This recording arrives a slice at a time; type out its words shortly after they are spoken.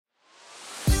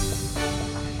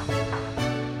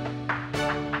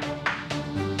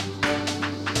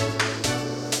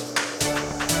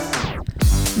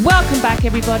Welcome back,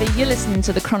 everybody. You're listening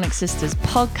to the Chronic Sisters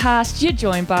podcast. You're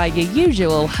joined by your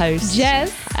usual hosts,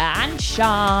 Jess and Sian,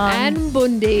 and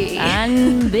Bundy,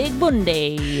 and Big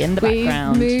Bundy in the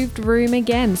background. We've moved room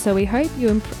again, so we hope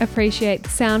you appreciate the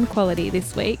sound quality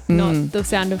this week. Not the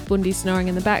sound of Bundy snoring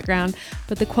in the background,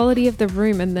 but the quality of the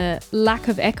room and the lack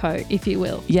of echo, if you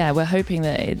will. Yeah, we're hoping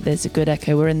that there's a good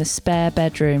echo. We're in the spare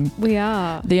bedroom. We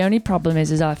are. The only problem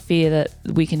is I fear that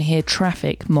we can hear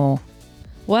traffic more.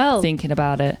 Well, thinking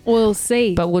about it, we'll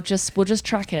see. But we'll just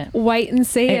track it. Wait and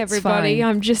see, it's everybody. Fine.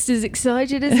 I'm just as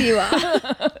excited as you are.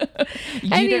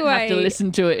 You don't have to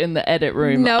listen to it in the edit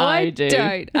room. No, I do.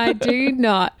 Don't. I do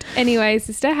not. Anyway,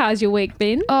 sister, how's your week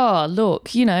been? Oh, look,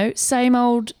 same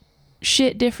old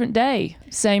shit, different day.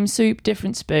 Same soup,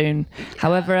 different spoon.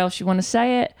 However else you want to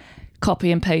say it.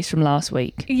 Copy and paste from last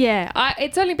week. Yeah,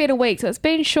 it's only been a week, so it's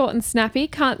been short and snappy.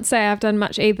 Can't say I've done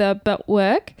much either but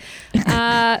work.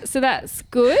 So that's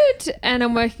good. And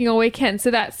I'm working all weekend,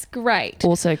 so that's great.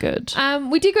 Also good.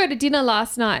 We did go to dinner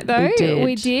last night, though.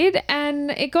 We did. And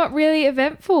it got really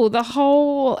eventful. The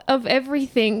whole of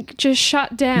everything just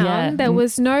shut down. Yeah. There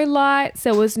was no lights.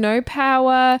 There was no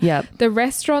power. Yep. The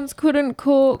restaurants couldn't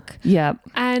cook. Yep.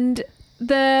 And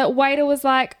the waiter was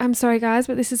like, I'm sorry, guys,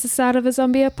 but this is the start of a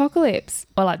zombie apocalypse.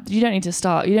 Well, you don't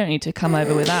need to come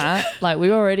over with that. Like, we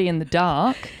were already in the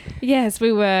dark. Yes,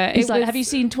 we were. He's like, have you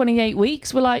seen 28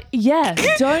 Weeks? We're like, yeah,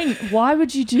 don't. Why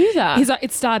would you do that? He's like,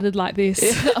 it started like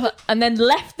this. And then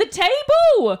left the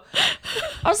table.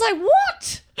 I was like,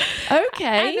 what?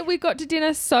 Okay. And we got to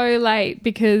dinner so late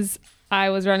because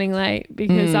I was running late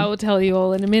because I will tell you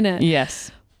all in a minute. Yes.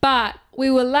 But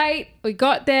we were late. We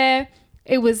got there.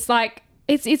 It was like,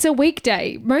 it's a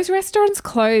weekday. Most restaurants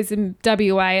close in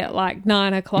WA at like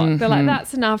 9 o'clock. They're like,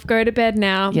 that's enough. Go to bed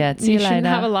now. Yeah, see you shouldn't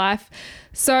later. have a life.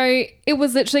 So it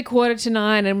was literally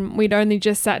 8:45 and we'd only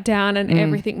just sat down and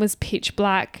everything was pitch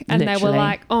black. And they were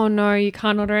like, oh no, you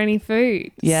can't order any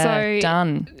food. Yeah, so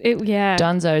done. Yeah.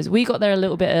 Dunzos. We got there a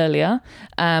little bit earlier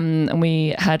and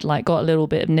we had got a little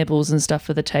bit of nibbles and stuff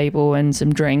for the table and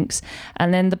some drinks.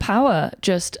 And then the power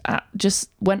just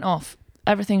went off.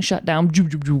 Everything shut down.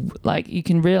 Like, you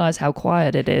can realise how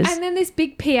quiet it is. And then this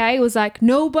big PA was like,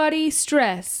 nobody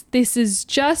stress. This is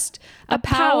just a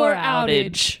power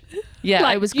outage. Yeah,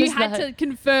 like, it was. You had to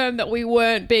confirm that we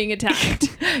weren't being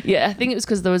attacked. Yeah, I think it was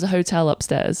because there was a hotel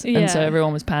upstairs, and so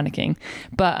everyone was panicking.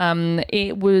 But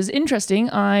it was interesting.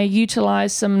 I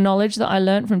utilised some knowledge that I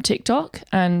learned from TikTok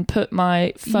and put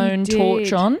my phone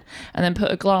torch on, and then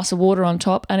put a glass of water on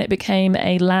top, and it became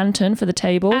a lantern for the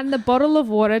table. And the bottle of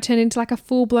water turned into like a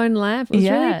full-blown lamp. It was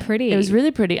really pretty. It was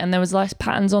really pretty, and there was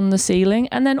patterns on the ceiling,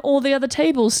 and then all the other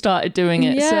tables started doing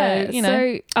it. Yeah,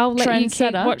 so I'll let you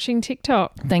keep watching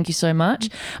TikTok. Thank you so much.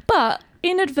 But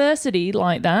in adversity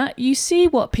like that, you see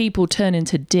what people turn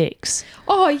into dicks.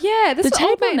 Oh yeah, that's the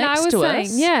what table next to saying.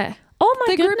 us. Yeah. Oh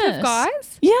my goodness. Group of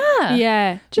guys? Yeah.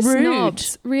 Yeah. Just rude.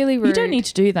 snobs. Really rude. You don't need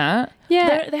to do that.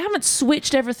 Yeah. They haven't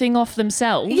switched everything off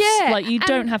themselves. Yeah. Like, you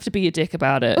don't have to be a dick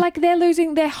about it. Like, they're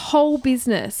losing their whole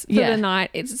business for the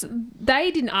night. They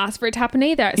didn't ask for it to happen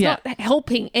either. It's not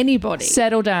helping anybody.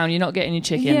 Settle down. You're not getting your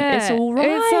chicken. Yeah. It's all right.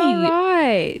 It's all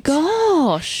right.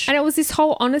 Gosh. And it was this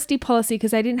whole honesty policy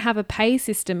because they didn't have a pay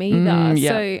system either.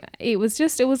 So it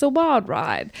was a wild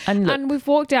ride. And we've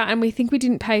walked out and we think we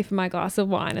didn't pay for my glass of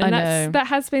wine. And that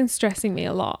has been stressing me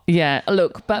a lot. Yeah.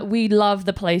 Look, but we love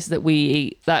the place that we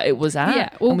eat, that it was at. Yeah.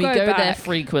 We'll and we go back there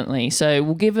frequently. So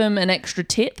we'll give them an extra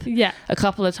tip a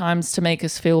couple of times to make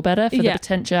us feel better for the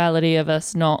potentiality of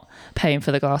us not paying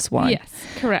for the glass of wine. Yes,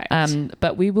 correct.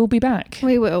 But we will be back.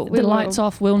 We will. The lights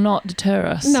off will not deter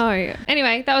us. No.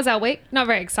 Anyway, that was our week. Not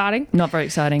very exciting. Not very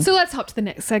exciting. So let's hop to the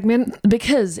next segment.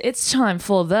 Because it's time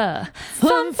for the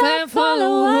Fun Fact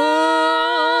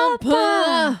Follow-Up.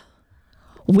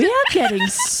 We are getting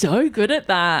so good at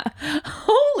that.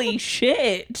 Holy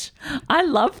shit. I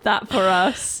love that for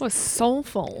us. We're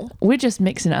soulful. We're just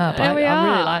mixing it up. I really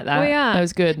like that. We are. That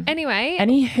was good. Anyway.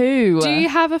 Anywho. Do you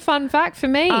have a fun fact for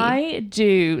me? I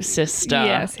do, sister.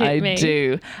 Yes, hit me. I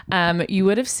do. You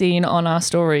would have seen on our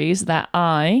stories that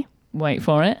I, wait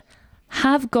for it,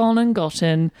 have gone and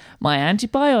gotten my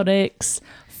antibiotics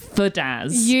for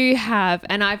Daz. You have,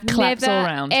 and I've Claps all never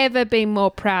round. ever been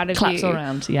more proud of Claps you. all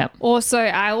round, yep.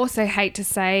 I also hate to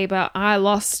say, but I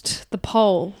lost the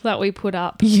poll that we put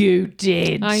up. You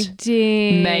did. I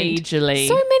did. Majorly.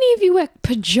 So many of you wear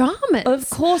pajamas. Of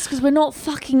course, because we're not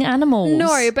fucking animals.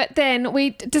 No, but then we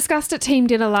discussed at team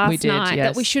dinner last night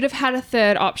that we should have had a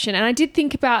third option. And I did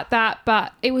think about that,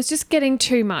 but it was just getting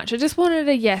too much. I just wanted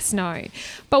a yes, no.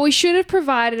 But we should have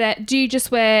provided it. Do you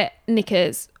just wear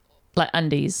knickers? Like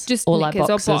undies, just or knickers like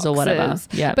boxers or whatever.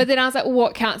 Yeah. But then I was like, well,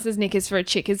 what counts as knickers for a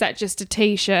chick? Is that just a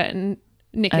t-shirt and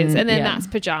knickers? And then that's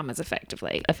pajamas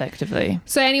effectively.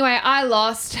 So anyway, I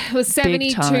lost. It was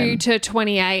 72 to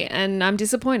 28 and I'm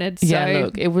disappointed. So. Yeah,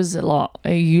 look, it was a lot.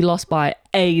 You lost by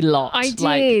a lot. I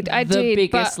did. The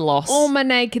biggest loss. All my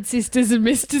naked sisters and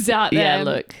misters out there. Yeah,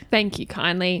 look. Thank you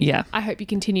kindly. Yeah. I hope you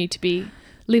continue to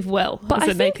live well but as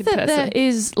a naked person. There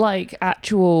is like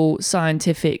actual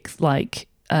scientific like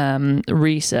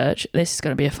research. This is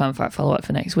going to be a fun fact follow-up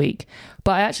for next week,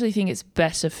 but I actually think it's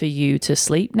better for you to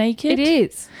sleep naked. It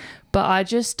is, but I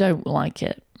just don't like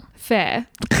it. Fair.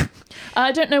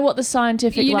 I don't know what the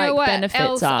scientific benefits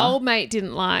else are. Old mate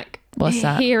didn't like. What's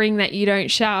that? Hearing that you don't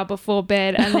shower before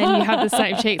bed and then you have the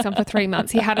same cheeks on for 3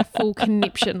 months. He had a full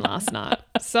conniption last night.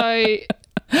 So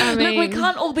I mean, look, we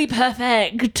can't all be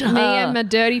perfect. Me and my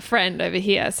dirty friend over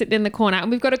here sitting in the corner,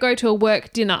 and we've got to go to a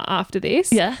work dinner after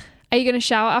this. Yeah. Are you going to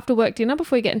shower after work dinner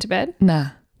before you get into bed? Nah.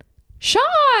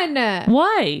 Sean!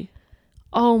 Why?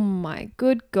 Oh my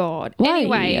good God. Why?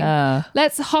 Anyway,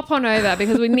 let's hop on over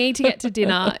because we need to get to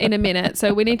dinner in a minute.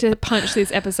 So we need to punch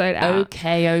this episode out.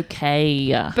 Okay.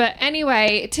 But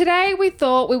anyway, today we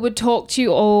thought we would talk to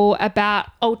you all about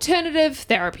alternative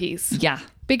therapies. Yeah.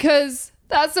 Because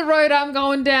that's the road I'm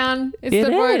going down. It's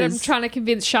the road I'm trying to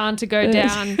convince Sean to go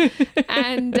down.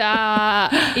 And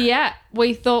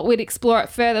we thought we'd explore it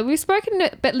further. We've spoken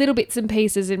about little bits and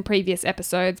pieces in previous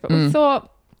episodes, but we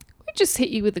thought we'd just hit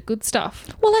you with the good stuff.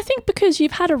 Well, I think because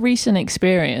you've had a recent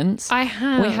experience, I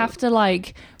have. We have to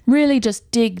like really just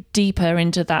dig deeper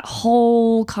into that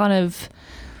whole kind of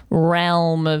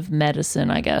realm of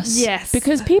medicine, I guess. Yes.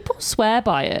 Because people swear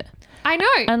by it. I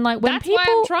know. And like when that's people,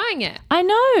 why I'm trying it. I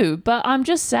know, but I'm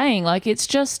just saying, like, it's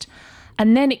just,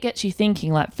 and then it gets you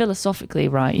thinking, like, philosophically,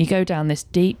 right? You go down this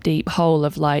deep, deep hole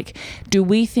of like, do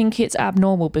we think it's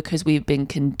abnormal because we've been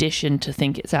conditioned to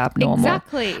think it's abnormal?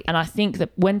 Exactly. And I think that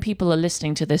when people are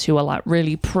listening to this who are like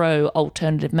really pro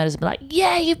alternative medicine, like,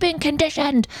 yeah, you've been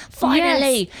conditioned,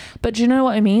 finally. Yes. But do you know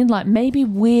what I mean? Like, maybe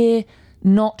we're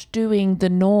not doing the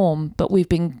norm, but we've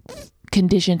been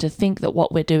conditioned to think that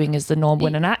what we're doing is the norm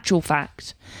when in actual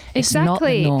fact it's not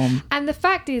the norm. And the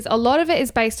fact is a lot of it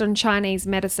is based on Chinese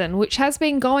medicine, which has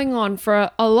been going on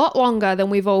for a lot longer than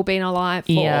we've all been alive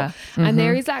for. Yeah. Mm-hmm. And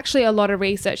there is actually a lot of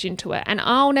research into it. And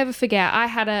I'll never forget, I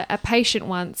had a patient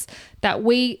once that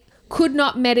we could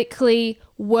not medically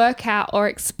work out or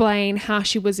explain how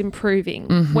she was improving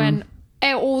when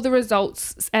all the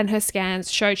results and her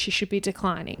scans showed she should be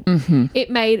declining. It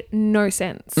made no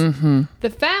sense. The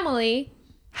family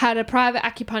had a private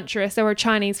acupuncturist. They were a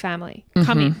Chinese family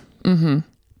come in.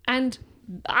 And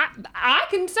I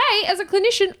can say as a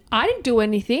clinician, I didn't do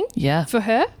anything for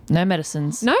her. No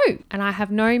medicines. No. And I have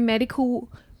no medical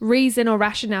reason or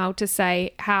rationale to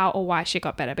say how or why she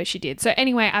got better, but she did. So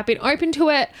anyway, I've been open to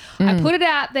it. I put it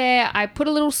out there. I put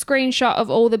a little screenshot of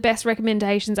all the best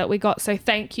recommendations that we got. So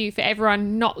thank you for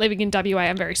everyone not living in WA.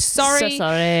 I'm very sorry. So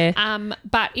sorry.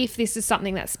 But if this is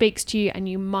something that speaks to you and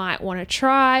you might want to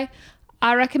try,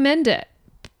 I recommend it.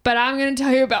 But I'm going to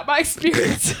tell you about my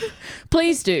experience.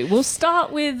 Please do. We'll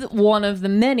start with one of the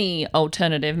many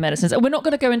alternative medicines. We're not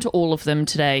going to go into all of them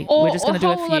today. We're just going to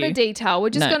do a few. A whole lot of detail. We're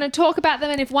just going to talk about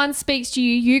them. And if one speaks to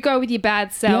you, you go with your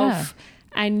bad self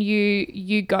and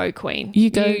you go, queen. You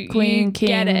go, queen, you king.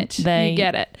 Get it. You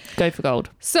get it. Go for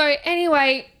gold. So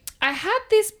anyway, I had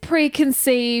this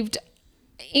preconceived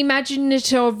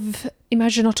imaginative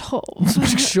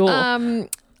sure.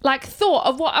 Like thought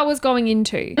of what I was going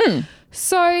into.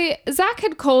 So Zach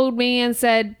had called me and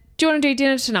said, do you want to do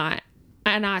dinner tonight?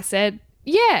 And I said,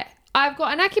 yeah. I've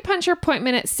got an acupuncture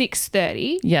appointment at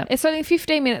 6:30. Yeah. It's only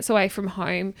 15 minutes away from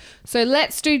home. So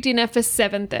let's do dinner for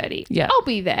 7:30. Yeah. I'll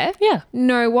be there. Yeah.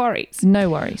 No worries. No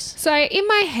worries. So in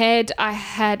my head, I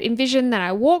had envisioned that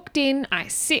I walked in, I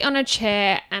sit on a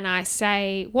chair and I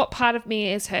say what part of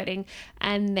me is hurting.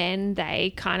 And then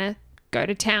they kind of go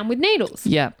to town with needles.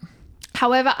 Yeah.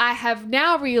 However, I have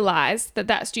now realised that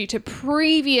that's due to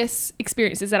previous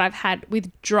experiences that I've had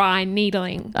with dry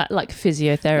needling. Like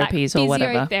physiotherapies or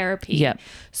whatever. Physiotherapy. Yeah.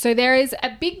 So there is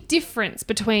a big difference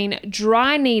between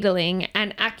dry needling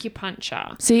and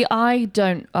acupuncture. See,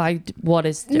 what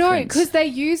is the difference? No, because they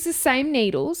use the same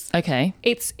needles. Okay.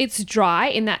 It's dry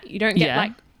in that you don't get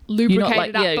like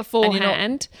lubricated up beforehand. And you're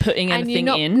not putting anything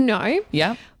in. No.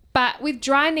 Yeah. But with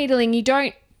dry needling, you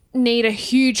don't need a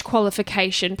huge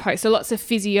qualification post. So lots of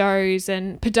physios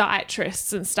and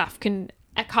podiatrists and stuff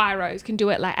chiros can do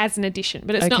it like as an addition,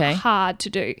 but it's not hard to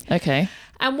do. Okay.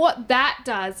 And what that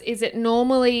does is it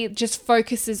normally just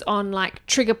focuses on like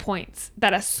trigger points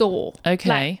that are sore. Okay.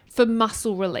 Like for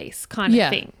muscle release kind of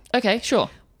thing. Okay, sure.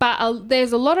 But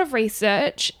there's a lot of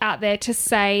research out there to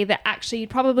say that actually you'd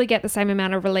probably get the same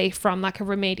amount of relief from like a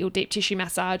remedial deep tissue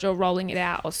massage or rolling it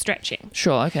out or stretching.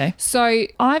 Sure, okay. So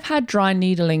I've had dry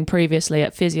needling previously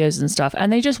at physios and stuff,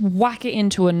 and they just whack it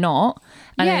into a knot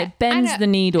and then it bends the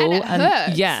needle. And it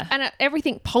hurts. Yeah. And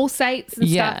everything pulsates and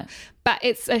stuff. But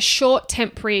it's a short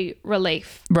temporary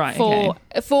relief for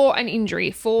an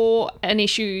injury, for an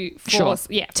issue, for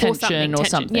tension or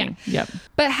something. Yeah.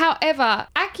 But however,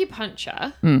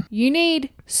 acupuncture, you need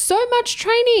so much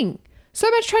training. So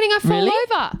much training, I fall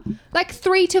over. Like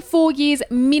 3 to 4 years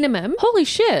minimum. Holy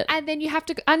shit. And then you have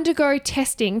to undergo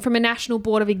testing from a national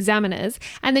board of examiners.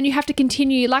 And then you have to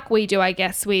continue, like we do, I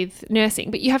guess, with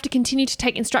nursing. But you have to continue to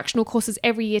take instructional courses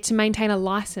every year to maintain a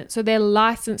license. So they're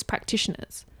licensed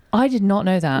practitioners. I did not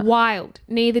know that. Wild.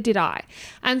 Neither did I.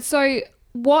 And so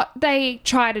what they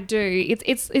try to do,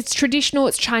 it's traditional,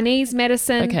 it's Chinese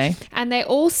medicine. Okay. And they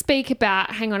all speak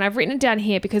about, hang on, I've written it down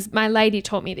here because my lady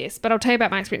taught me this, but I'll tell you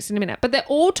about my experience in a minute. But they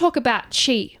all talk about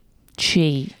qi.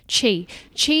 Qi. Qi.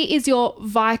 Qi is your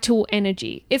vital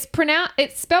energy. It's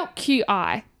spelled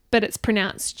Qi, but it's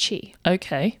pronounced qi.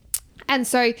 Okay. And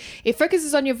so it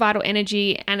focuses on your vital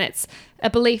energy, and it's a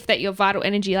belief that your vital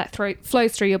energy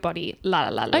flows through your body.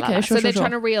 Okay, sure, so they're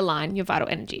trying to realign your vital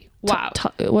energy. Wow.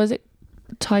 Was it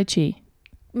Tai Chi?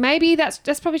 Maybe that's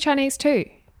probably Chinese too.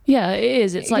 Yeah, it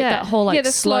is. It's like that whole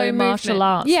the slow martial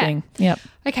arts thing. Yep.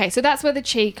 Okay, so that's where the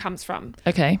qi comes from.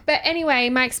 Okay. But anyway,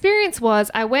 my experience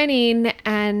was I went in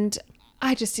and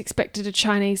I just expected a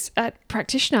Chinese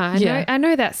practitioner. I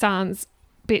know that sounds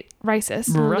bit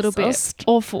racist, a little bit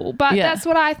awful, but that's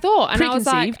what I thought. And I was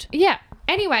like,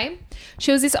 Anyway,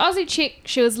 she was this Aussie chick.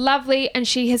 She was lovely, and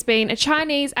she has been a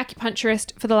Chinese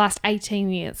acupuncturist for the last 18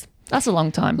 years. That's a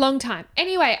long time. Long time.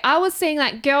 Anyway, I was seeing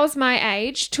like girls my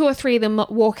age, 2 or 3 of them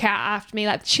walk out after me.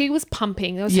 Like she was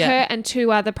pumping. There was her and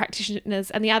 2 other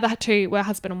practitioners, and the other 2 were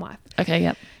husband and wife. Okay,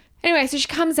 yep. Anyway, so she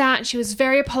comes out and she was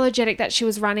very apologetic that she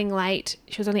was running late.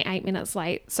 She was only 8 minutes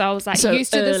late. So I was like,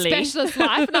 used to the specialist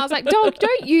life. And I was like, dog,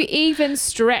 don't you even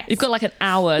stress. You've got like an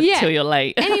hour till you're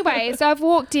late. Anyway, so I've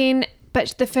walked in,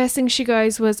 but the first thing she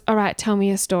goes was, all right, tell me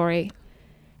a story.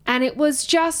 And it was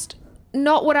just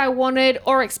not what I wanted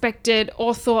or expected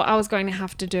or thought I was going to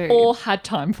have to do. Or had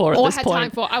time for at this point. Or had time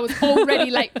for. I was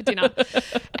already late for dinner.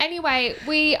 Anyway,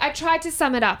 I tried to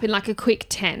sum it up in like a quick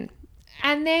 10.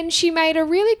 And then she made a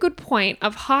really good point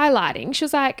of highlighting. She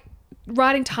was like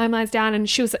writing timelines down, and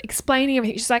she was explaining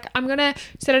everything. She's like, she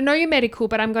said, I know you're medical,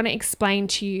 but I'm going to explain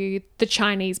to you the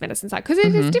Chinese medicine side because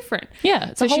it is different. Yeah,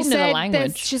 it's a whole nother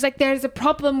language. She's like, there's a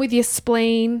problem with your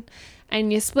spleen,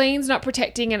 and your spleen's not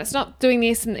protecting, and it's not doing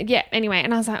this. And anyway.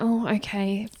 And I was like, oh,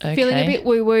 okay. Feeling a bit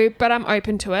woo-woo, but I'm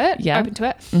open to it. Yeah. Open to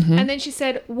it. Mm-hmm. And then she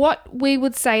said, what we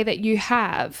would say that you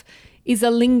have is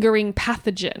a lingering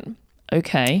pathogen.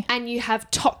 Okay. And you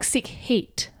have toxic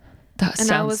heat. That sounds scary.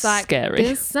 And I was like,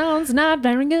 this sounds not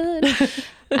very good.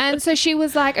 And so she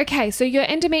was like, okay, so your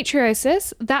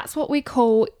endometriosis, that's what we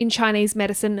call in Chinese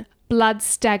medicine blood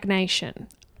stagnation.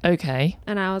 Okay.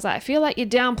 And I was like, I feel like you're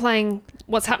downplaying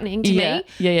what's happening to me.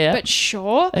 Yeah. But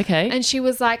sure. Okay. And she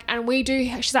was like,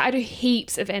 she's like, I do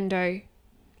heaps of endo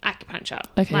acupuncture.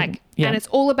 Okay. And it's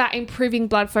all about improving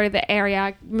blood flow to the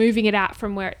area, moving it out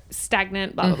from where it's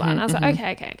stagnant, blah, blah, blah. And I was like,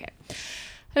 okay.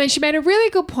 And then she made a really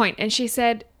good point, and she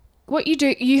said, what you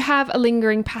do, you have a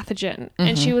lingering pathogen.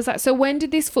 And she was like, so when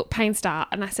did this foot pain start?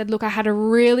 And I said, look, I had a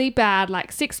really bad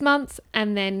 6 months,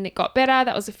 and then it got better.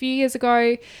 That was a few years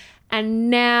ago. And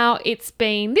now it's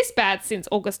been this bad since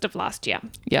August of last year.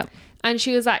 Yeah. And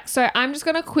she was like, so I'm just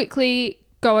going to quickly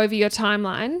go over your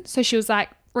timeline. So she was like,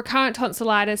 recurrent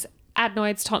tonsillitis,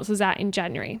 adenoids, tonsils out in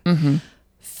January.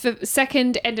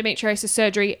 Second endometriosis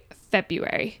surgery,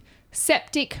 February.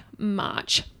 Septic,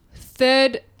 March.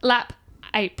 Third lap,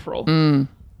 April.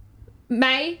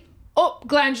 May,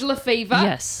 glandular fever.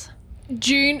 Yes.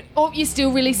 June, you're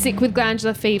still really sick with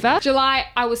glandular fever. July,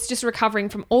 I was just recovering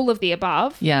from all of the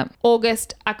above. Yeah.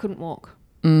 August, I couldn't walk.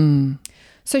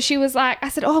 So she was like, I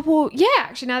said, oh, well, yeah,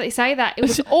 actually, now that you say that, it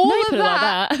was all of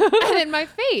that, like that. And then my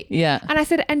feet. Yeah. And I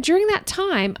said, and during that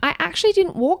time, I actually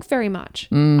didn't walk very much.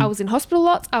 I was in hospital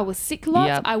lots. I was sick lots.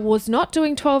 Yep. I was not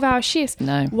doing 12-hour shifts.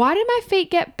 No. Why did my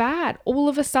feet get bad all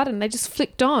of a sudden? They just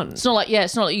flicked on. It's not like you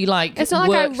it's not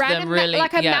like I ran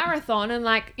a marathon and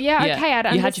okay, I'd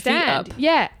understand. You had your feet up.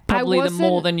 Yeah. Probably the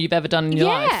more than you've ever done in your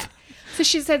life. So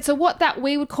she said, so what that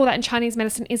we would call that in Chinese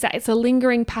medicine is that it's a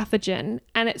lingering pathogen,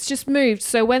 and it's just moved.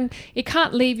 So when it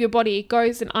can't leave your body, it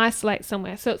goes and isolates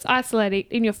somewhere. So it's isolated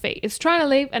in your feet. It's trying to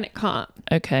leave and it can't.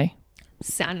 Okay.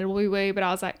 Sounded woo-woo, but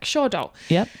I was like, sure, doll.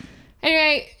 Yep.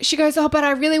 Anyway, she goes, oh, but I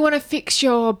really want to fix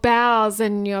your bowels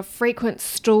and your frequent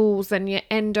stools and your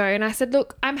endo. And I said,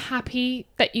 look, I'm happy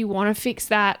that you want to fix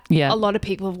that. Yeah. A lot of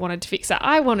people have wanted to fix that.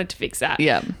 I wanted to fix that.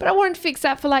 Yeah. But I wanted to fix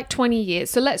that for like 20 years.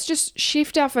 So let's just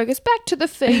shift our focus back to the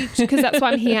feet because that's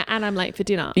why I'm here and I'm late for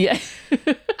dinner. Yeah.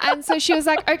 And so she was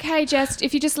like, okay, Jess,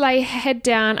 if you just lay your head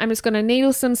down, I'm just going to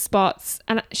needle some spots.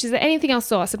 And she said, anything else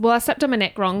sore? I said, well, I slept on my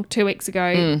neck wrong 2 weeks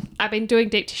ago. I've been doing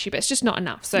deep tissue, but it's just not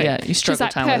enough. So yeah, you struggle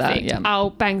like, time with that. Yeah. I'll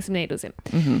bang some needles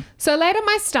in. So I laid on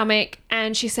my stomach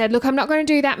and she said, look, I'm not going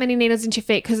to do that many needles into your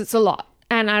feet because it's a lot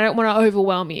and I don't want to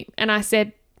overwhelm you. And I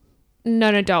said,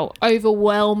 no, don't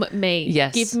overwhelm me.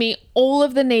 Yes. Give me all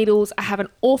of the needles. I have an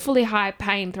awfully high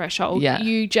pain threshold. Yeah.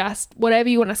 You just, whatever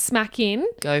you want to smack in.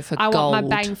 Go for gold. I want my gold.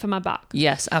 bang for my buck.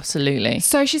 Yes, absolutely.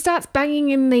 So she starts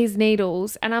banging in these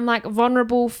needles and I'm like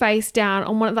vulnerable face down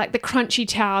on one of like the crunchy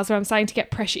towels where I'm starting to get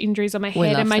pressure injuries on my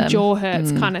head and my jaw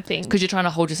hurts kind of thing. Because you're trying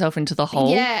to hold yourself into the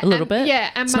hole a little bit.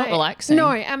 Yeah. And it's not relaxing. No,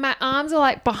 and my arms are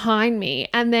like behind me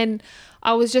and then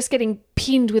I was just getting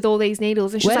pinned with all these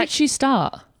needles. And she's Where like, did she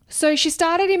start? So she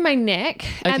started in my neck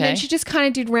and then she just kind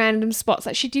of did random spots.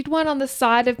 Like she did one on the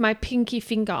side of my pinky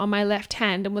finger on my left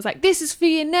hand and was like, this is for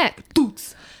your neck.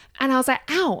 And I was like,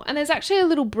 ow. And there's actually a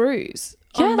little bruise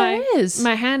on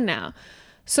my hand now.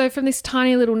 So from this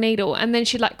tiny little needle. And then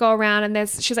she'd like go around and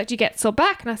she was like, do you get sore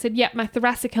back? And I said, yep, my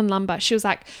thoracic and lumbar. She was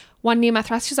like, one near my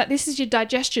thoracic. She was like, this is your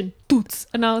digestion.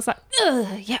 And I was like,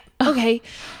 yep, okay.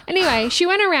 Anyway, she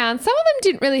went around. Some of them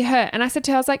didn't really hurt. And I said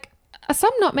to her, I was like, are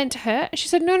some not meant to hurt? She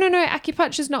said, no,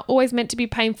 acupuncture is not always meant to be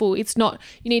painful. It's not,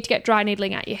 you need to get dry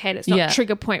needling at your head. It's not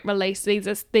trigger point release.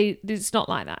 It's not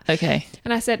like that. Okay.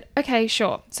 And I said, okay,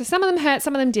 sure. So some of them hurt,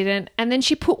 some of them didn't. And then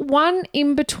she put one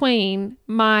in between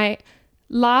my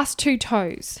last two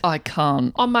toes. I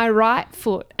can't. On my right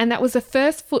foot. And that was the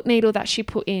first foot needle that she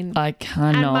put in. I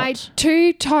cannot. And my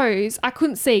two toes, I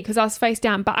couldn't see because I was face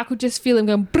down, but I could just feel them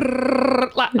going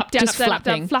brrr, like up, down, just up,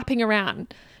 down, flapping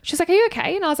around. She's like, are you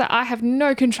okay? And I was like, I have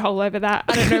no control over that.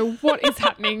 I don't know what is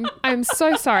happening. I'm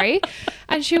so sorry.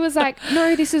 And she was like,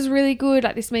 no, this is really good.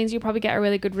 Like, this means you'll probably get a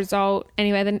really good result.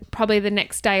 Anyway, then probably the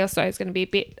next day or so is going to be a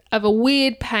bit of a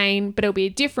weird pain, but it'll be a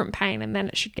different pain and then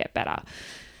it should get better.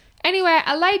 Anyway,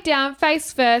 I laid down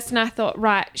face first and I thought,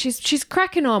 right, she's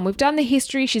cracking on. We've done the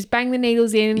history. She's banged the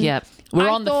needles in. Yeah. We're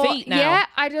on the feet now. Yeah.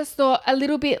 I just thought a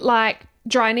little bit like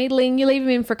dry needling. You leave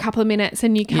them in for a couple of minutes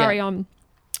and you carry on.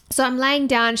 So I'm laying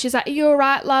down. She's like, are you all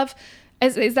right, love?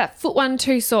 Is that foot one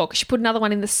too sore? Because she put another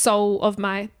one in the sole of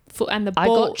my foot and the ball.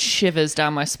 I got shivers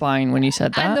down my spine when you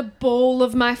said that. And the ball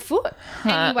of my foot.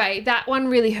 Anyway, that one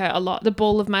really hurt a lot, the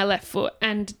ball of my left foot.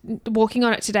 And walking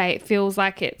on it today, it feels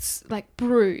like it's like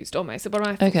bruised almost. The bottom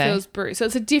of my foot feels bruised. So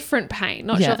it's a different pain.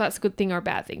 Not sure if that's a good thing or a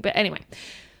bad thing. But anyway,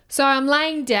 so I'm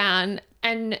laying down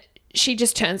and she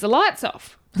just turns the lights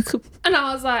off. And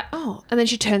I was like, oh. And then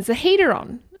she turns the heater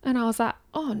on. And I was like,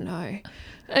 oh no.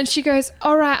 And she goes,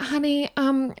 all right, honey,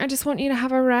 I just want you to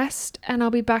have a rest and I'll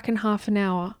be back in half an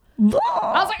hour. I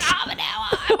was like, half an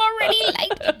hour? I'm already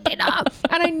late for dinner.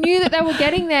 And I knew that they were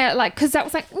getting there, like, because that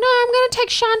was like, no, I'm going to take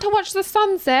Sean to watch the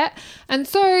sunset. And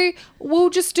so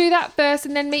we'll just do that first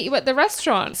and then meet you at the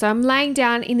restaurant. So I'm laying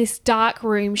down in this dark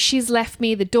room. She's left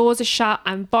me. The doors are shut.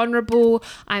 I'm vulnerable.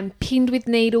 I'm pinned with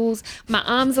needles. My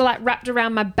arms are like wrapped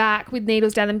around my back with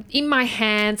needles down them, in my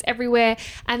hands, everywhere.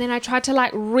 And then I tried to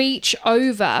like reach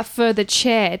over for the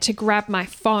chair to grab my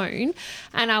phone.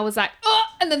 And I was like, oh,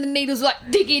 and then the needles like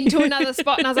dig into another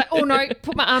spot. And I was like, oh no,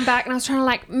 put my arm back. And I was trying to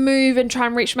like move and try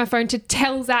and reach my phone to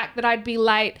tell Zach that I'd be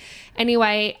late.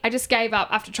 Anyway, I just gave up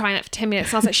after trying it for 10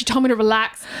 minutes. I was like, she told me to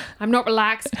relax. I'm not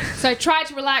relaxed. So I tried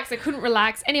to relax. I couldn't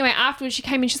relax. Anyway, afterwards she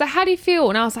came in. She's like, how do you feel?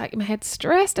 And I was like, my head's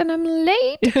stressed and I'm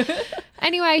late.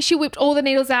 Anyway, she whipped all the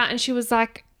needles out and she was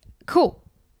like, cool.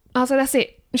 I was like, that's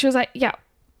it. And she was like, yeah.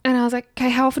 And I was like, okay,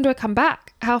 how often do I come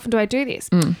back? How often do I do this?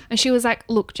 And she was like,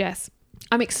 look, Jess,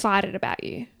 I'm excited about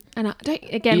you. And I don't,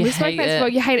 again, we spoke about this before,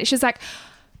 you hate it. She's like,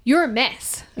 you're a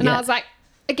mess. And I was like,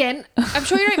 again, I'm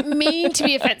sure you don't mean to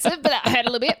be offensive, but that hurt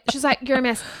a little bit. She's like, you're a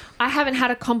mess. I haven't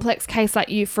had a complex case like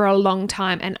you for a long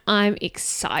time and I'm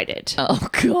excited. Oh,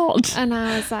 God. And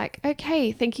I was like,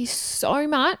 okay, thank you so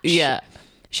much. Yeah.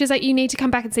 She's like, you need to come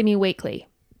back and see me weekly.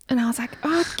 And I was like,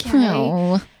 okay.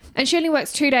 Oh. And she only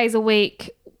works 2 days a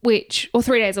week, or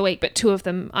 3 days a week, but 2 of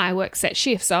them I work set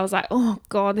shifts. So I was like, oh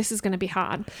God, this is going to be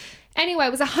hard. Anyway,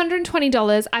 it was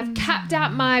 $120. I've capped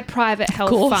out my private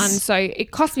health fund. So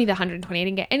it cost me the $120. I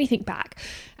didn't get anything back.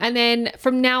 And then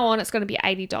from now on, it's going to be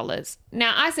 $80.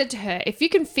 Now, I said to her, if you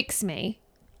can fix me,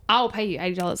 I'll pay you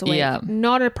 $80 a week. Yeah.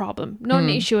 Not a problem. Not an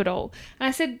issue at all. And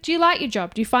I said, do you like your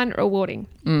job? Do you find it rewarding?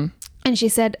 And she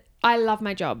said, I love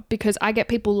my job because I get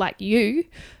people like you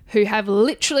who have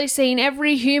literally seen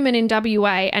every human in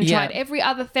WA and tried every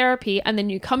other therapy, and then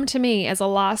you come to me as a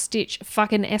last-ditch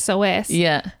fucking SOS.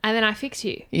 Yeah. And then I fix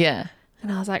you. Yeah.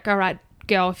 And I was like, all right,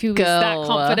 girl, if you was that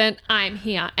confident, I'm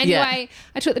here. Anyway,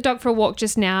 I took the dog for a walk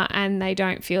just now and they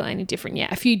don't feel any different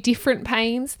yet. A few different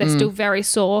pains. They're still very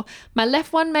sore. My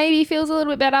left one maybe feels a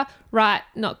little bit better. Right,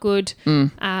 not good.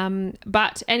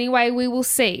 But anyway, we will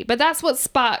see. But that's what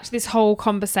sparked this whole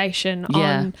conversation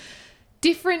on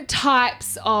different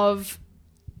types of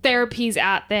therapies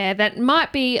out there that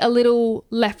might be a little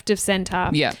left of centre,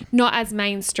 not as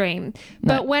mainstream.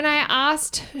 But when I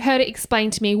asked her to explain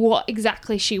to me what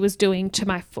exactly she was doing to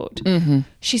my foot,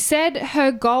 she said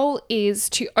her goal is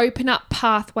to open up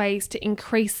pathways to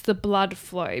increase the blood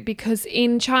flow, because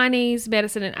in Chinese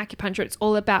medicine and acupuncture, it's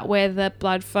all about where the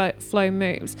blood flow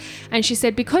moves. And she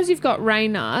said because you've got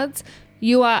Raynaud's,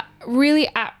 you are really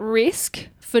at risk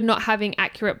for not having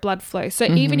accurate blood flow. So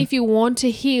even if you want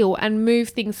to heal and move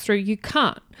things through, you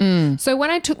can't. So when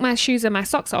I took my shoes and my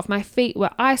socks off, my feet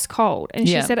were ice cold. And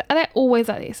she said, are they always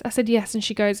like this? I said, yes. And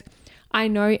she goes, I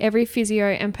know every physio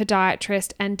and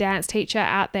podiatrist and dance teacher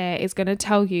out there is going to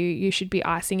tell you you should be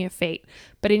icing your feet.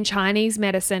 But in Chinese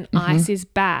medicine, ice is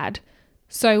bad.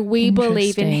 So we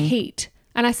believe in heat.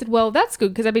 And I said, well, that's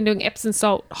good because I've been doing Epsom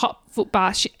salt hot foot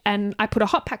baths and I put a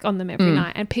hot pack on them every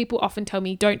night, and people often tell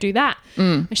me don't do that.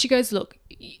 And she goes, look,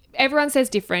 everyone says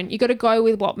different. You got to go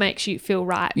with what makes you feel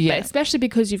right. But especially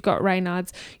because you've got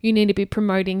Raynaud's, you need to be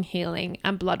promoting healing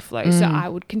and blood flow. So I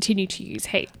would continue to use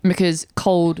heat. Because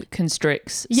cold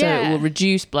constricts, so it will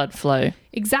reduce blood flow.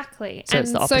 Exactly. So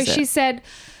it's the opposite. So she said,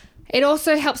 it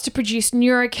also helps to produce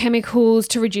neurochemicals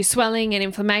to reduce swelling and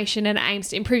inflammation, and aims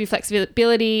to improve your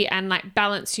flexibility and like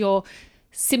balance your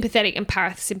sympathetic and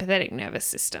parasympathetic nervous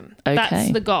system. Okay.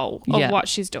 That's the goal of what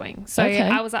she's doing. So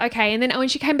I was like, okay. And then when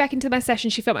she came back into my session,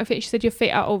 she felt my feet. She said, your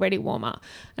feet are already warmer.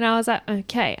 And I was like,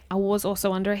 okay. I was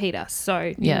also under a heater,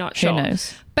 so you're not sure. Who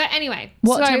knows? But anyway.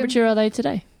 What temperature are they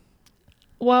today?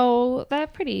 Well, they're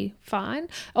pretty fine.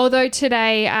 Although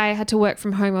today I had to work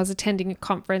from home. I was attending a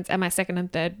conference and my second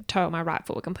and third toe of my right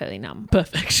foot were completely numb.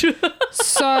 Perfect.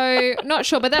 So not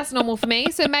sure, but that's normal for me.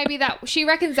 So maybe that, she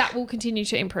reckons that will continue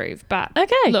to improve. But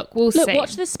okay, look, we'll see.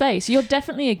 Watch this space. You're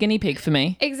definitely a guinea pig for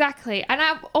me. Exactly. And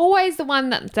I'm always the one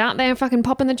that's out there fucking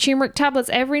popping the turmeric tablets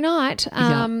every night.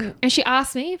 And she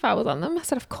asked me if I was on them. I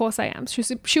said, of course I am.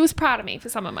 She was proud of me for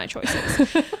some of my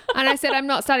choices. And I said, I'm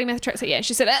not starting methotrexate yet.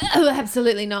 She said, oh,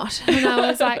 absolutely not. And I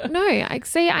was like, no, I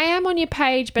see, I am on your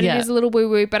page, but it is a little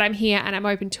woo-woo, but I'm here and I'm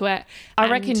open to it. I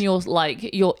reckon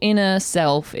your inner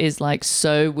self is like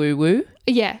so woo-woo.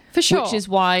 Yeah, for sure. Which is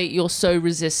why you're so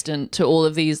resistant to all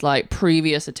of these like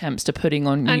previous attempts to putting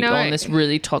on you on this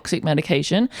really toxic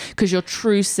medication, because your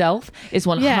true self is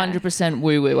 100%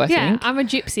 woo-woo, I think. Yeah, I'm a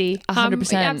gypsy.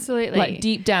 100%. Absolutely. Like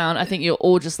deep down, I think you're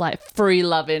all just like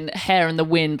free-loving, hair in the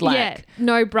wind. Like,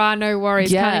 no bra, no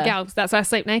worries kind of gals. That's why I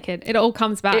sleep naked. It all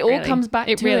comes back. It all comes back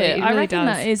to it. I reckon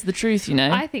does. that is the truth, you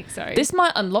know? I think so. This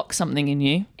might unlock something in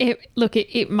you.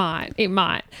 It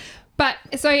might. But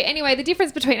so anyway, the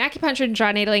difference between acupuncture and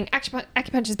dry needling,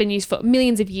 acupuncture has been used for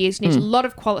millions of years. You need a lot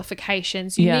of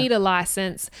qualifications. You need a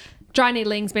license. Dry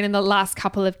needling's been in the last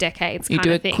couple of decades. You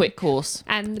do a quick course.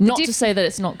 And not to say that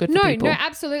it's not good for people. No,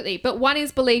 absolutely. But one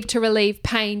is believed to relieve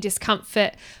pain,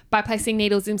 discomfort by placing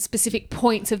needles in specific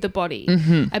points of the body.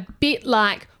 A bit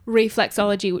like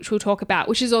reflexology, which we'll talk about,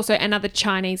 which is also another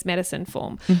Chinese medicine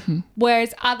form.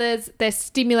 Whereas others, they're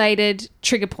stimulated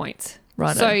trigger points.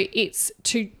 Right. So it's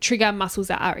to trigger muscles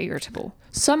that are irritable.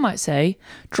 Some might say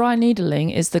dry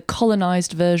needling is the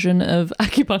colonized version of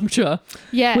acupuncture.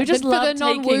 Yeah, we just love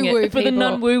taking it for the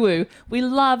non-woo-woo. We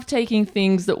love taking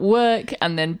things that work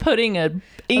and then putting an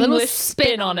English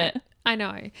spin on it. I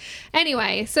know.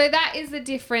 Anyway, so that is the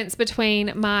difference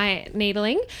between my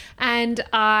needling, and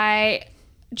I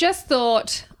just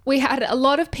thought, we had a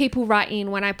lot of people write in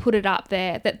when I put it up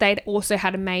there that they'd also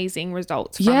had amazing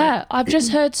results from it. Yeah, I've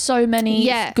just heard so many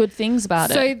good things about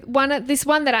it. So this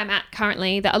one that I'm at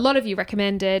currently that a lot of you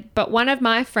recommended, but one of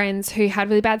my friends who had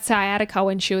really bad sciatica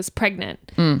when she was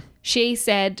pregnant, she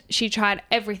said she tried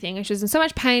everything and she was in so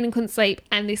much pain and couldn't sleep,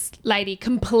 and this lady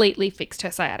completely fixed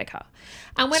her sciatica.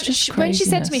 And when she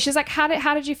said to me, she was like, how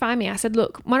did you find me? I said,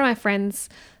 look, one of my friends,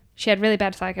 she had really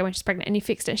bad sciatica when she's pregnant and you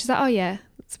fixed it. And she's like, oh yeah,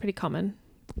 it's pretty common.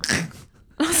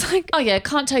 I was like, oh yeah,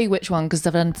 can't tell you which one because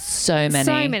I've done so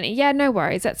many. Yeah, no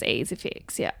worries, that's easy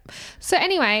fix. Yeah. So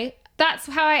anyway, that's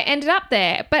how I ended up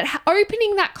there. But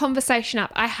opening that conversation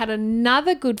up, I had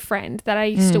another good friend that I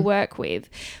used to work with,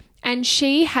 And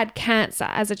she had cancer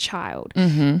as a child.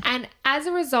 And as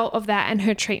a result of that and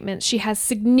her treatments, she has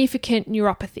significant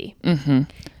neuropathy.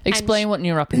 Explain what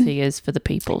neuropathy is for the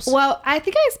peoples. Well, I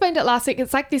think I explained it last week.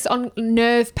 It's like this on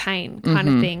nerve pain kind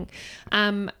of thing,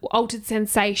 altered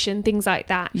sensation, things like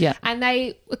that. Yeah. And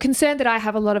they were concerned that I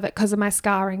have a lot of it because of my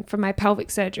scarring from my pelvic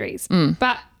surgeries.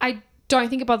 But I don't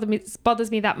think it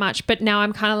bothers me that much. But now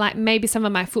I'm kind of like, maybe some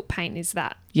of my foot pain is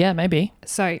that. Yeah, maybe.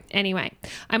 So anyway,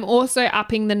 I'm also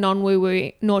upping the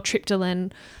non-woo-woo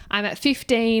nortriptyline. I'm at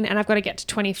 15 and I've got to get to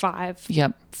 25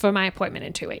 for my appointment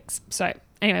in 2 weeks. So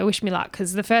anyway, wish me luck,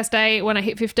 because the first day when I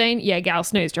hit 15, gal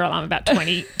snoozed her alarm about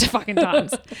 20 fucking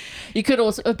times. You could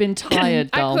also have been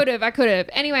tired, doll. I could have.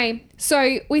 Anyway, so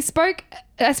I spoke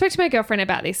to my girlfriend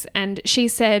about this, and she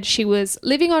said she was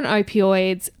living on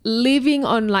opioids, living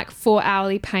on like 4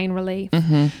 hourly pain relief.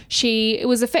 It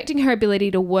was affecting her ability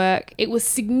to work. It was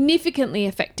significantly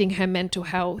affecting her mental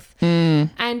health.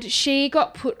 And she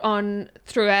got put on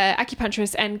through an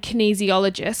acupuncturist and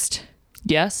kinesiologist.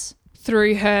 Yes.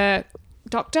 Through her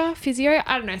doctor, physio,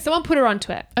 I don't know. Someone put her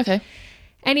onto it. Okay.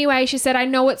 Anyway, she said, I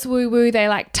know it's woo-woo. They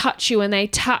like touch you and they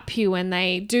tap you and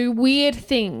they do weird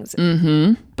things.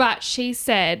 But she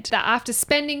said that after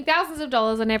spending thousands of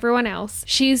dollars on everyone else,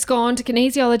 she's gone to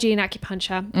kinesiology and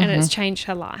acupuncture and it's changed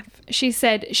her life. She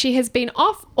said she has been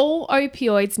off all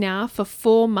opioids now for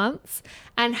 4 months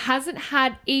and hasn't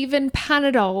had even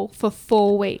Panadol for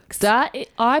 4 weeks.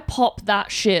 I pop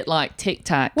that shit like Tic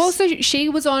Tacs. Well, so she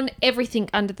was on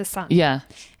everything under the sun. Yeah.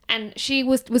 And she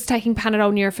was taking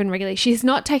Panadol, Nurofen regularly. She's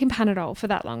not taken Panadol for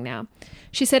that long now.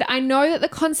 She said, I know that the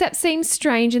concept seems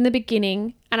strange in the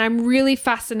beginning and I'm really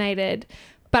fascinated,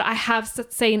 but I have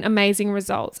seen amazing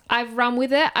results. I've run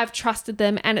with it, I've trusted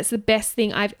them, and it's the best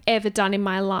thing I've ever done in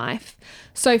my life.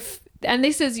 So, and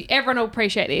this is, everyone will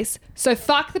appreciate this. So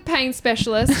fuck the pain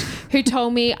specialist who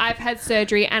told me I've had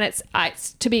surgery and it's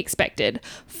to be expected.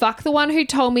 Fuck the one who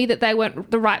told me that they weren't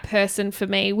the right person for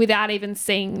me without even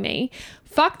seeing me.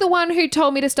 Fuck the one who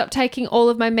told me to stop taking all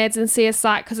of my meds and see a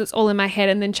psych because it's all in my head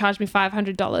and then charged me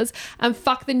 $500. And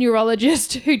fuck the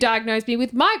neurologist who diagnosed me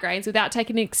with migraines without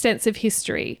taking an extensive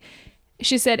history.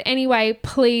 She said, anyway,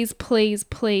 please, please,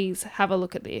 please have a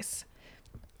look at this.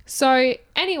 So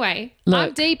anyway, look,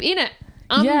 I'm deep in it.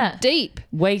 I'm deep.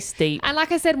 Waist deep. And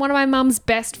like I said, one of my mum's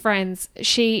best friends,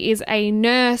 she is a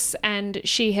nurse and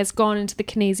she has gone into the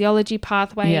kinesiology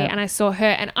pathway and I saw her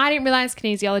and I didn't realize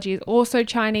kinesiology is also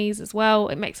Chinese as well.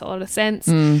 It makes a lot of sense.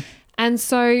 And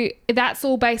so that's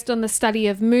all based on the study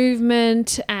of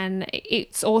movement, and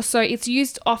it's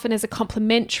used often as a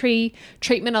complementary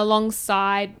treatment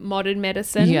alongside modern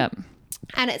medicine. Yep.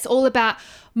 And it's all about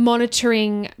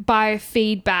monitoring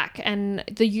biofeedback and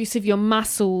the use of your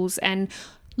muscles and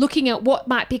looking at what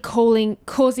might be causing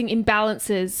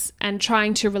imbalances and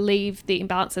trying to relieve the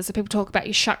imbalances. So people talk about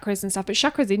your chakras and stuff, but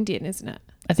chakra's Indian, isn't it?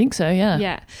 I think so, yeah.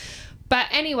 Yeah. But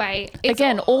anyway,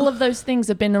 all of those things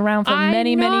have been around for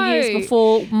many years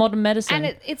before modern medicine.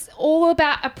 And it's all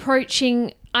about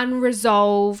approaching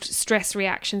unresolved stress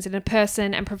reactions in a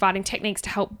person and providing techniques to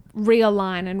help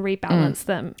realign and rebalance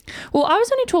them. Well, I was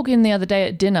only talking the other day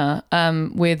at dinner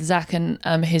with Zach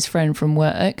and his friend from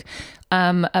work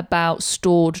about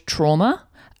stored trauma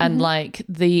and like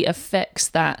the effects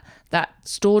that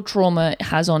stored trauma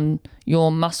has on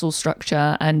your muscle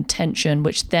structure and tension,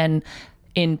 which then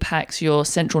impacts your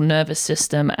central nervous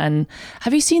system. And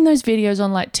have you seen those videos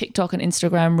on like TikTok and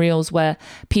Instagram reels where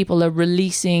people are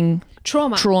releasing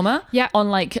trauma on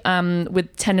like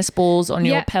with tennis balls on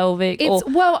your pelvic?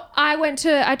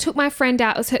 I took my friend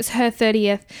out, it's her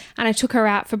 30th, and I took her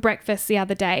out for breakfast the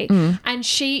other day, and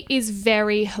she is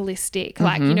very holistic,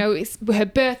 like, you know, it's her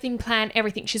birthing plan,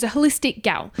 everything. She's a holistic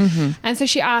gal. And so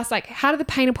she asked, like, how did the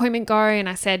pain appointment go? And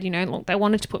I said, you know, look, they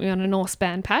wanted to put me on a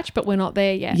Norseman patch, but we're not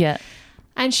there yet.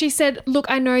 And she said, look,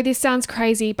 I know this sounds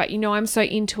crazy, but you know, I'm so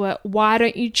into it. Why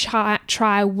don't you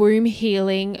try womb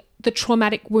healing, the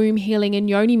traumatic womb healing and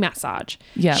yoni massage?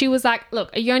 She was like,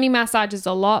 look, a yoni massage is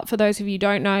a lot. For those of you who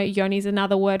don't know, yoni is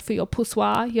another word for your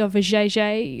poussoir, your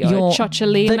vajayjay, your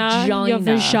chocholina, your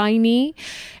vagina.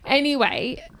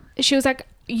 Anyway, she was like,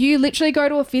 you literally go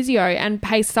to a physio and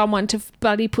pay someone to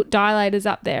bloody put dilators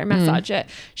up there and massage it.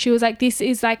 She was like, this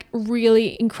is like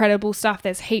really incredible stuff.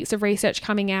 There's heaps of research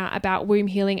coming out about womb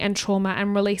healing and trauma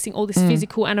and releasing all this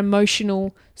physical and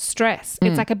emotional stress.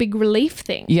 It's like a big relief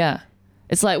thing. Yeah.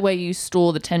 It's like where you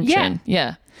store the tension.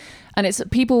 Yeah. And it's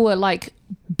people were like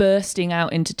bursting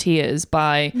out into tears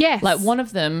by like one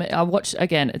of them. I watched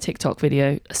again a TikTok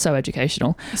video, so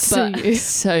educational, but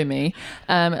so me.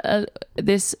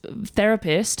 this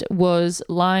therapist was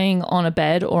lying on a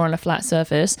bed or on a flat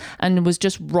surface and was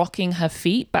just rocking her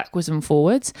feet backwards and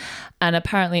forwards. And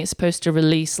apparently it's supposed to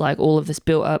release like all of this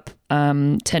built up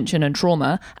tension and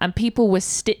trauma, and people were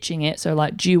stitching it, so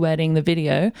like duetting the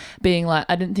video, being like,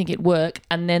 I didn't think it'd work,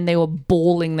 and then they were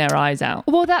bawling their eyes out.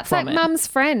 Well, that's like mum's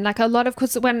friend, like a lot of,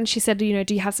 because when she said, you know,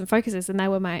 do you have some focuses, and they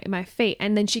were my feet,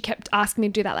 and then she kept asking me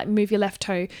to do that, like move your left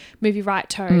toe, move your right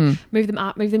toe, move them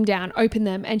up, move them down, open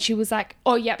them, and she was like,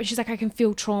 oh yeah, but she's like, I can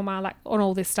feel trauma like on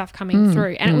all this stuff coming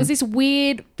through, and it was this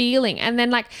weird feeling. And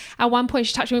then like at one point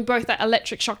she touched me both, that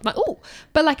electric shock, I'm like, oh,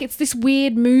 but like it's this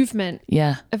weird movement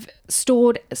of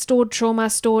stored trauma,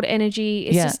 stored energy.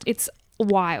 It's just, it's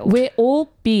wild. We're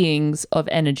all beings of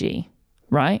energy,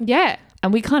 right? Yeah.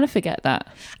 And we kind of forget that.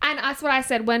 And that's what I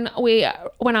said when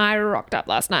I rocked up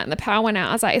last night and the power went out.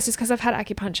 I was like, it's just because I've had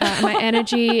acupuncture and my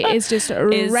energy is just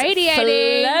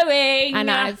radiating, flowing, and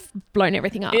I've blown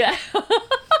everything up. Yeah.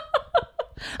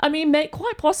 I mean,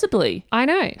 quite possibly. I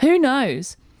know. Who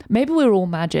knows? Maybe we're all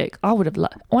magic. I would have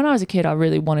when I was a kid, I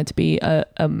really wanted to be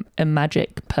a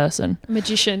magic person.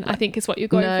 Magician, I think is what you're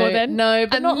going for then. No,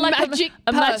 but not like a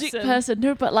magic person.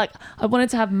 No, but like I wanted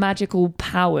to have magical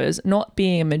powers, not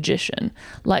being a magician.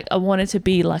 Like I wanted to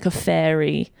be like a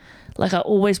fairy. Like I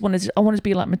wanted to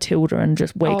be like Matilda and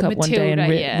just wake up one day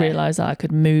and realize that I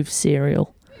could move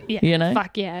cereal. Yeah, you know?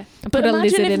 Fuck yeah. And but put a imagine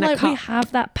lizard if in a like cup. we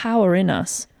have that power in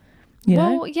us. You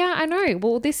know? Well, yeah, I know.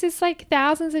 Well, this is like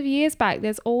thousands of years back.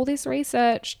 There's all this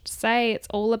research to say it's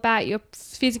all about your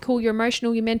physical, your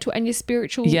emotional, your mental, and your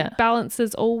spiritual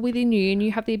balances all within you, and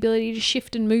you have the ability to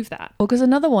shift and move that. Well, because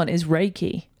another one is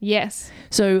Reiki. Yes.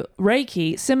 So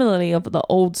Reiki, similarly of the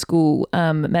old school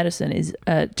medicine, is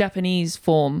a Japanese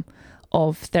form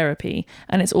of therapy,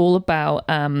 and it's all about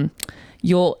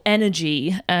your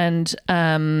energy and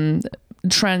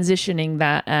transitioning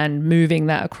that and moving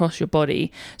that across your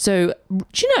body. So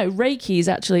do you know Reiki is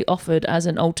actually offered as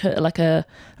an a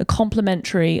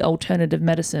complementary alternative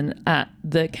medicine at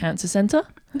the cancer center?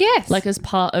 Yes. Like as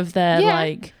part of their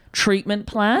like treatment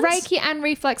plans? Reiki and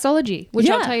reflexology, which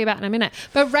I'll tell you about in a minute.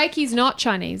 But Reiki's not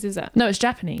Chinese, is it? No, it's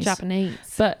Japanese. Japanese.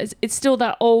 But it's still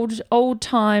that old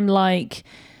time like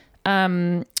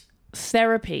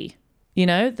therapy. You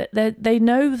know, they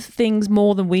know things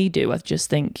more than we do, I just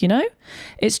think, you know?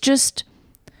 It's just,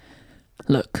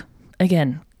 look,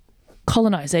 again,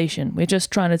 colonization. We're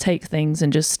just trying to take things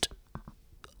and just,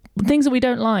 things that we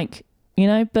don't like, you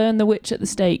know, burn the witch at the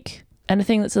stake.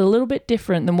 Anything that's a little bit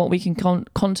different than what we can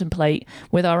contemplate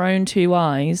with our own two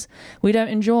eyes, we don't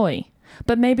enjoy.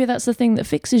 But maybe that's the thing that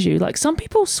fixes you. Like some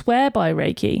people swear by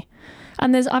Reiki.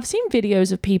 And I've seen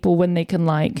videos of people when they can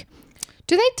like,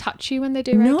 do they touch you when they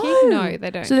do Reiki? No,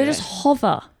 they don't. So they just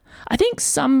hover. I think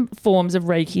some forms of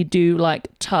Reiki do like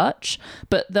touch,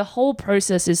 but the whole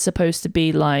process is supposed to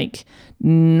be like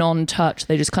non-touch.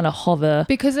 They just kind of hover.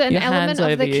 Because an element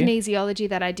of the kinesiology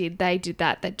that I did, they did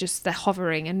that just the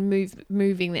hovering and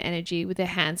moving the energy with their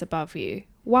hands above you.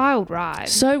 Wild ride.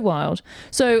 So wild.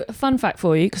 So a fun fact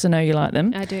for you, because I know you like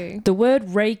them. I do. The word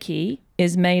Reiki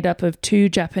is made up of two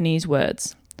Japanese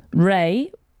words.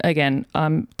 Rei, again,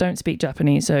 don't speak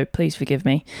Japanese, so please forgive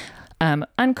me.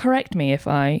 And correct me if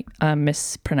I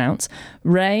mispronounce.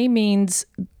 Rei means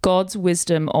God's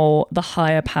wisdom or the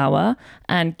higher power,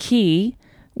 and ki,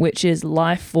 which is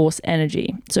life force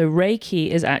energy. So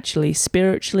Reiki is actually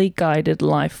spiritually guided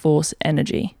life force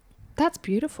energy. That's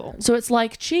beautiful. So it's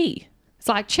like chi. It's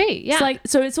like chi, yeah. It's like,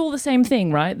 so it's all the same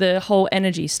thing, right? The whole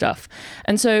energy stuff.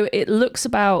 And so it looks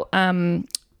about...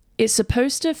 it's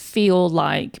supposed to feel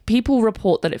like, people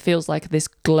report that it feels like this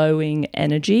glowing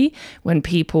energy when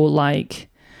people like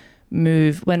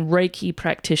move, when Reiki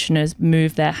practitioners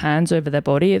move their hands over their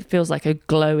body, it feels like a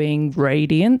glowing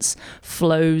radiance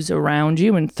flows around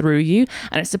you and through you.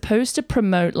 And it's supposed to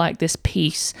promote like this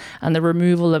peace and the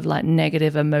removal of like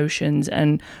negative emotions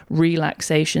and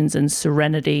relaxations and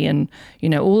serenity and, you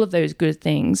know, all of those good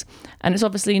things. And it's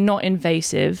obviously not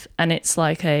invasive, and it's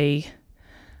like a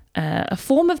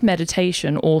form of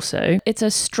meditation also. It's a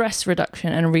stress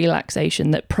reduction and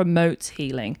relaxation that promotes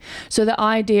healing. So the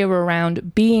idea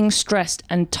around being stressed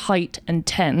and tight and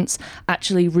tense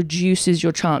actually reduces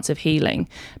your chance of healing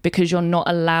because you're not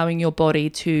allowing your body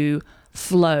to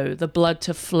flow, the blood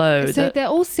to flow. So they're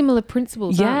all similar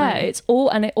principles, aren't they? It's all,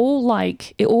 and it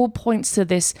all points to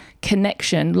this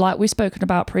connection, like we've spoken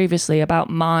about previously, about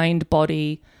mind,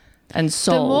 body, and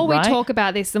soul. The more we right? talk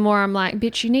about this, the more I'm like,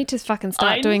 bitch, you need to fucking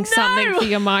start doing something for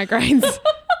your migraines.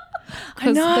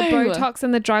 Because the Botox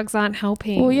and the drugs aren't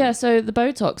helping. Well, yeah, so the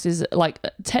Botox is like,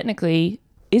 technically,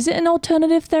 is it an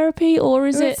alternative therapy or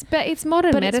is But it's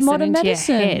modern medicine into your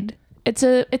head. it's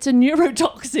a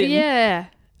neurotoxin. Yeah.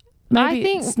 Maybe I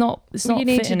think it's not you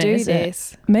need to do is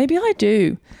this. It? Maybe I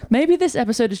do. Maybe this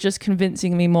episode is just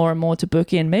convincing me more and more to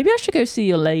book in. Maybe I should go see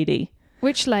your lady.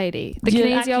 Which lady? The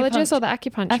kinesiologist or the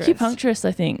acupuncturist? Acupuncturist,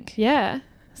 I think. Yeah.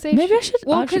 See, maybe I should.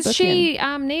 Well, because she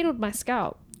needled my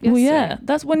scalp. Well, yeah.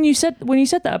 That's when you said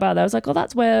that about that. I was like, oh,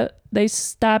 that's where they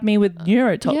stabbed me with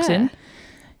neurotoxin. Yeah.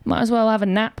 Might as well have a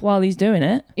nap while he's doing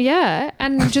it. Yeah,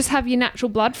 and just have your natural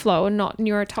blood flow and not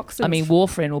neurotoxins. I mean,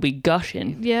 warfarin will be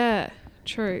gushing. Yeah.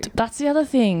 True. That's the other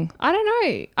thing. I don't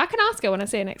know. I can ask her when I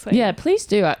see her next week. Yeah, please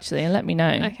do actually, and let me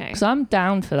know. Okay. Because I'm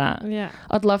down for that. Yeah.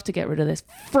 I'd love to get rid of this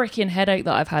freaking headache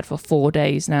that I've had for 4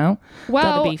 days now.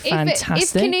 Well, that'd be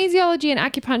fantastic. If kinesiology and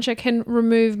acupuncture can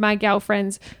remove my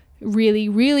girlfriend's really,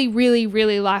 really, really,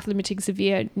 really life-limiting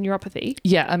severe neuropathy.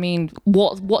 Yeah, I mean,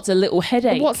 what's a little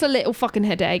headache? What's a little fucking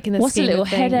headache in the What's scheme a little of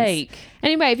things? headache?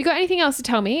 Anyway, have you got anything else to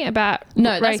tell me about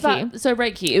No, Reiki? that's so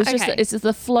Reiki. It was it's just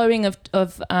the flowing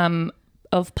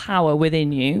of power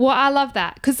within you. Well, I love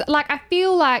that because, like, I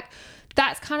feel like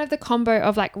that's kind of the combo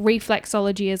of like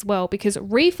reflexology as well, because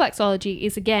reflexology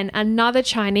is again another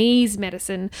Chinese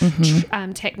medicine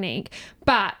technique,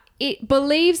 but it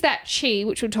believes that qi,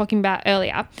 which we were talking about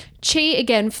earlier, qi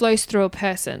again flows through a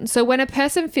person. So when a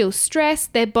person feels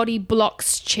stressed, their body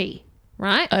blocks qi.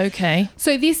 Right? Okay.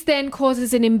 So this then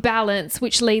causes an imbalance,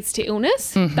 which leads to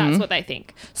illness. That's what they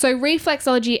think. So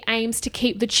reflexology aims to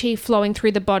keep the qi flowing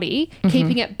through the body,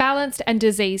 keeping it balanced and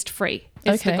diseased free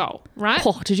is the goal, right?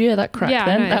 Oh, did you hear that crack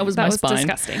then? That was my spine.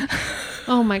 Disgusting.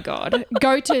 Oh my God.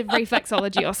 Go to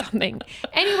reflexology or something.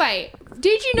 Anyway,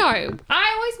 did you know,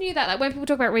 I always knew that, like when people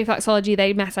talk about reflexology,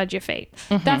 they massage your feet.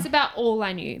 That's about all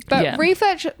I knew. But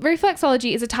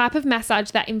reflexology is a type of massage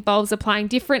that involves applying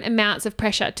different amounts of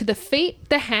pressure to the feet,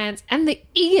 the hands, and the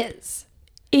ears.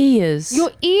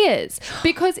 Your ears.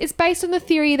 Because it's based on the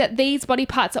theory that these body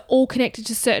parts are all connected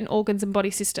to certain organs and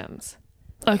body systems.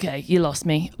 Okay, you lost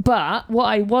me. But what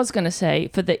I was going to say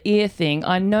for the ear thing,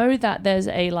 I know that there's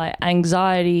a like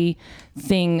anxiety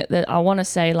thing that I want to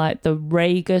say like the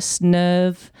vagus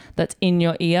nerve that's in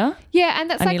your ear. Yeah, and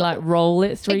that's and you like roll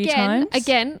it three times.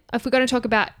 Again, if we're going to talk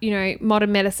about, you know,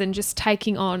 modern medicine just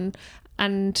taking on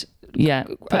and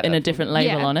putting a different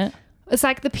label on it. It's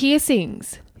like the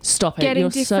piercings. Stop it. Getting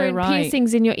You're different so right.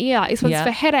 piercings in your ear. This one's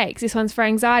for headaches. This one's for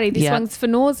anxiety. This one's for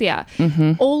nausea.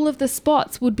 All of the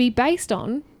spots would be based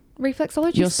on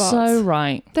reflexology spots. You're so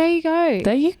right. There you go.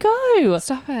 There you go.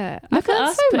 Stop it. Look I've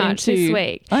learned so much this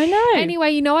week. I know.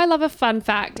 Anyway, you know I love a fun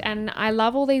fact and I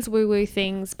love all these woo-woo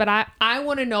things, but I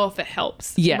want to know if it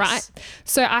helps. Yes. Right?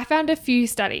 So I found a few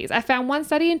studies. I found one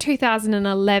study in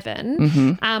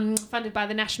 2011 funded by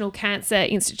the National Cancer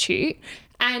Institute,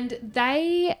 and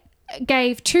they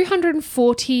gave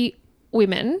 240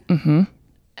 women,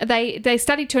 they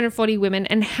studied 240 women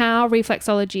and how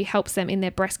reflexology helps them in their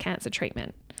breast cancer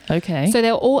treatment. Okay. So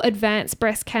they're all advanced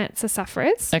breast cancer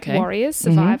sufferers, warriors,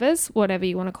 survivors, whatever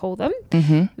you want to call them.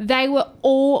 They were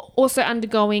all also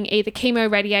undergoing either chemo,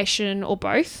 radiation or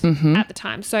both at the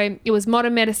time. So it was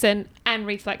modern medicine and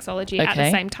reflexology at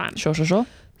the same time. Sure.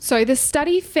 So the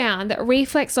study found that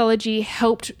reflexology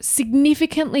helped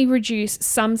significantly reduce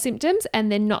some symptoms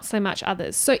and then not so much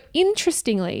others. So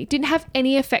interestingly, didn't have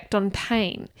any effect on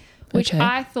pain, which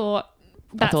I thought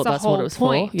that's the whole what it was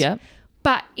point. For. Yeah.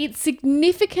 But it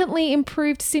significantly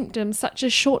improved symptoms such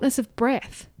as shortness of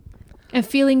breath and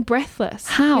feeling breathless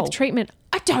with treatment.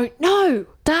 I don't know.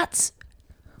 I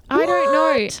don't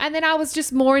know. And then I was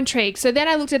just more intrigued. So then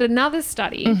I looked at another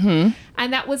study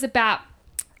and that was about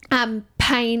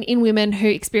pain in women who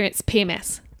experience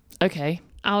PMS. Okay.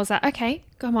 I was like, okay,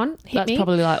 come on, hit me. That's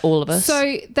probably like all of us.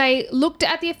 So they looked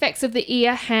at the effects of the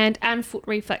ear, hand and foot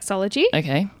reflexology.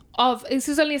 Okay. This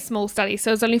is only a small study,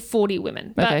 so it's only 40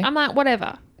 women. But I'm like,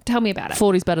 whatever. Tell me about it.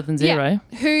 40's better than zero.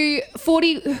 Yeah.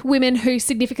 40 women who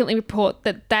significantly report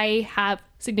that they have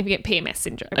significant PMS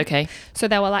syndrome. Okay. So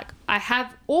they were like, I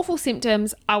have awful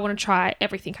symptoms. I want to try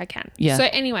everything I can. Yeah. So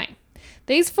anyway,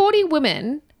 these 40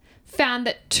 women found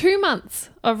that 2 months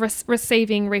of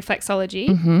receiving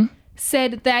reflexology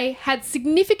said they had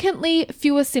significantly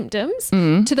fewer symptoms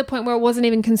to the point where it wasn't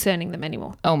even concerning them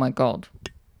anymore. Oh my God.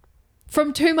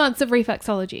 From 2 months of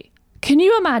reflexology. Can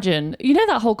you imagine, you know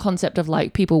that whole concept of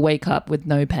like people wake up with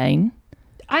no pain?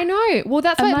 I know. Well,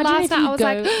 that's why last night I was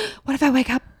like, what if I wake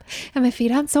up and my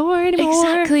feet aren't sore anymore?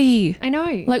 Exactly. I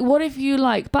know. Like what if you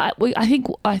like, but I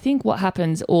think what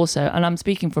happens also, and I'm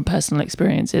speaking from personal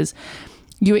experience, is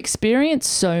you experience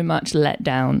so much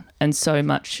letdown and so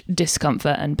much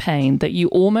discomfort and pain that you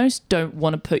almost don't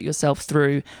want to put yourself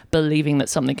through believing that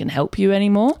something can help you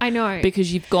anymore. I know.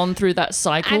 Because you've gone through that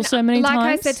cycle so many times.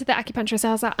 Like I said to the acupuncturist,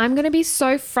 I was like, I'm going to be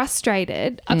so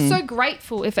frustrated. I'm so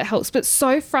grateful if it helps, but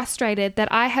so frustrated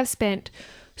that I have spent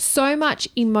so much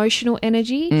emotional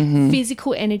energy,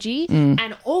 physical energy,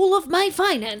 and all of my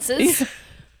finances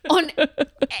on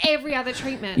every other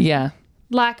treatment. Yeah.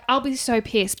 Like, I'll be so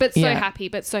pissed, but so happy,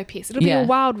 but so pissed. It'll be a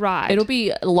wild ride. It'll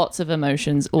be lots of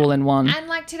emotions all in one. And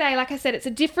like today, like I said, it's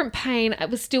a different pain. It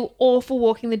was still awful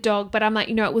walking the dog, but I'm like,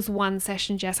 it was one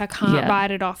session, Jess. I can't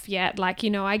write it off yet. Like,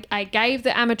 I gave the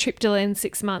amitriptyline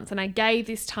 6 months and I gave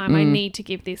this time. I need to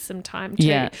give this some time too.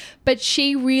 Yeah. But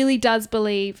she really does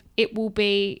believe it will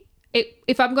be,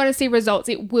 if I'm going to see results,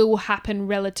 it will happen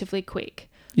relatively quick.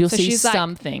 You'll see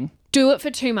something. Like, do it for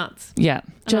 2 months. Yeah.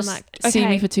 And just I'm like, okay, see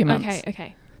me for 2 months.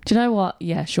 Okay. Do you know what?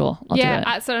 Yeah, sure. I'll do it.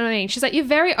 That's what I mean. She's like, you're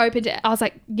very open to it. I was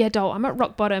like, yeah, doll, I'm at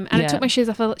rock bottom. And I took my shoes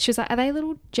off. She was like, are they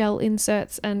little gel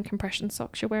inserts and compression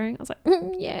socks you're wearing? I was like,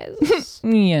 yes.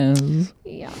 Yes.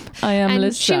 Yep. I am and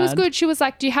less she sad. was good. She was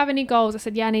like, do you have any goals? I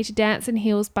said, yeah, I need to dance in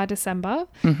heels by December.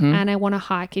 And I want to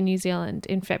hike in New Zealand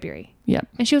in February. Yep.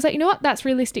 And she was like, you know what? That's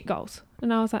realistic goals.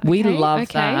 And I was like, we love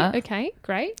that. Okay,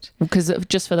 great. Because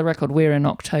just for the record, we're in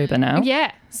October now.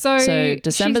 Yeah. So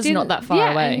December's not that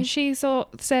far away. And she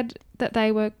said that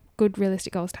they were good,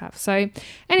 realistic goals to have. So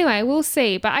anyway, we'll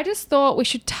see. But I just thought we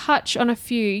should touch on a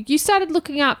few. You started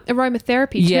looking up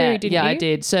aromatherapy too, didn't you? Yeah, I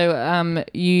did. So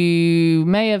you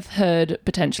may have heard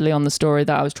potentially on the story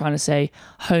that I was trying to say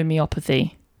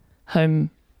homeopathy. Did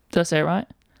I say it right?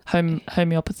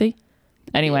 Homeopathy?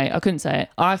 Anyway, I couldn't say it.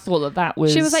 I thought that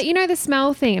was... She was like, the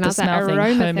smell thing. And I was like,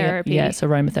 aromatherapy. Yes,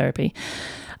 aromatherapy.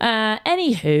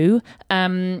 Anywho,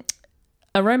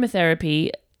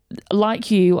 aromatherapy,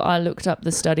 like you, I looked up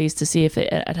the studies to see if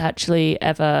it had actually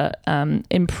ever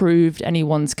improved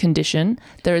anyone's condition.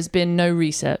 There has been no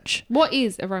research. What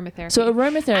is aromatherapy? So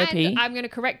aromatherapy... And I'm going to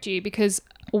correct you because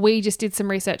we just did some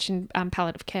research in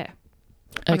palliative care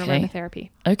on aromatherapy.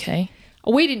 Okay.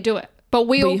 We didn't do it. But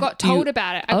we all got told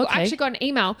about it. I actually got an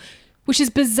email, which is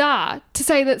bizarre to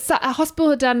say that a hospital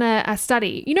had done a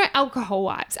study. Alcohol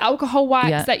wipes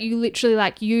that you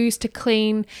literally use to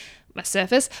clean a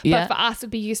surface. But for us, it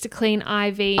would be used to clean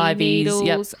IVs,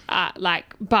 needles,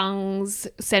 like bungs,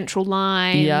 central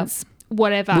lines,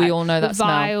 whatever. We all know that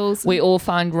vials. Smell. We all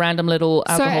find random little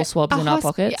alcohol swabs in our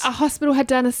pockets. A hospital had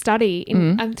done a study.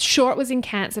 I'm sure it was in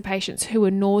cancer patients who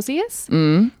were nauseous.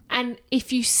 And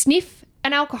if you sniff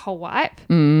an alcohol wipe,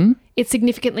 it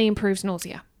significantly improves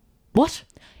nausea. What?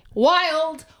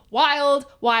 Wild.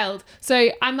 So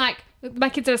I'm like, my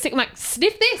kids are sick. I'm like,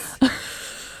 sniff this.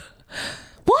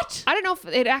 What? I don't know if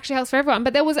it actually helps for everyone,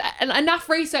 but there was enough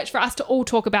research for us to all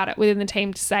talk about it within the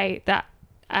team to say that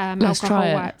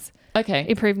alcohol wipes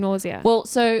improve nausea. Well,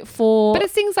 but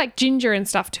it's things like ginger and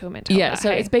stuff too.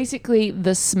 It's basically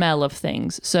the smell of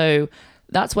things. So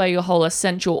that's where your whole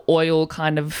essential oil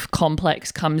kind of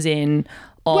complex comes in.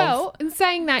 Well, in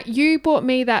saying that, you bought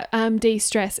me that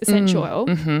de-stress essential oil,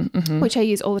 which I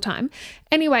use all the time.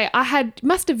 Anyway,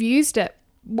 must have used it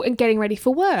getting ready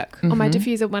for work on my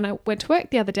diffuser when I went to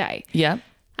work the other day. Yeah.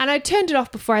 And I turned it off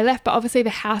before I left, but obviously the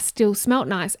house still smelt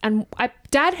nice. And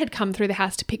Dad had come through the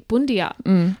house to pick Bundy up.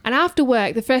 And after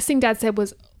work, the first thing Dad said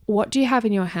was, what do you have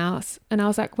in your house? And I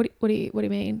was like, what do you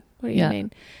mean? What do you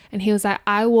mean? And he was like,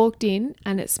 I walked in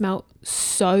and it smelled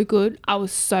so good. I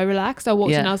was so relaxed. I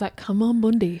walked in and I was like, come on,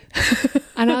 Bundy.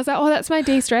 And I was like, oh, that's my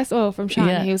de-stress oil from Shine.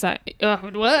 And he was like, oh,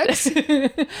 it works.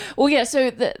 Well, yeah. So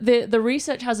the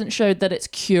research hasn't showed that it's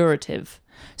curative.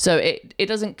 So it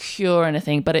doesn't cure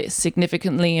anything, but it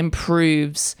significantly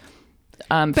improves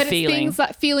but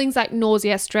it's feelings like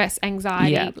nausea, stress,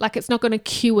 anxiety. Yeah. Like it's not going to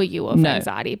cure you of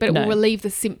anxiety, but it will relieve the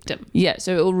symptom. Yeah,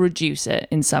 so it will reduce it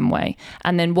in some way.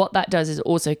 And then what that does is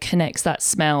also connects that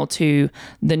smell to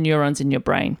the neurons in your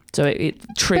brain. So it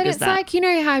triggers that. But it's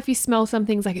like, how if you smell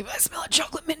something, it's like, if I smell a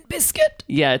chocolate mint biscuit.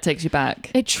 Yeah, it takes you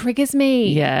back. It triggers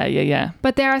me. Yeah.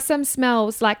 But there are some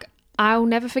smells, like I'll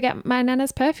never forget my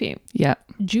Nana's perfume. Yeah.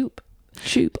 Jupe.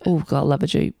 Oh, God, I love a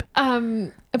jupe.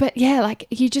 But yeah, like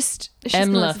you just...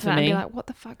 Emla for me. And be like, what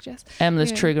the fuck, Jess?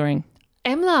 Emla's triggering.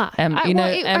 Emla. I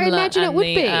imagine it would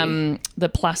be. The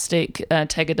plastic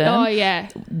Tegaderm. Oh, yeah.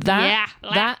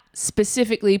 That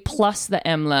specifically plus the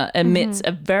Emla emits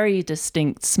a very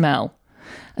distinct smell.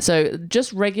 So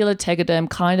just regular Tegaderm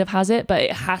kind of has it, but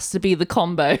it has to be the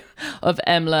combo of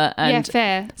Emla and... Yeah,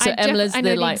 fair. So Emla's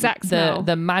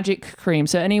the magic cream.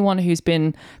 So anyone who's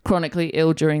been chronically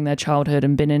ill during their childhood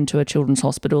and been into a children's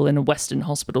hospital in a Western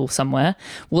hospital somewhere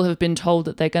will have been told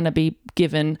that they're going to be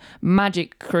given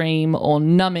magic cream or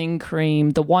numbing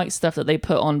cream, the white stuff that they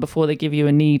put on before they give you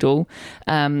a needle,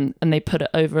 and they put it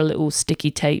over a little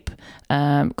sticky tape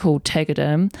called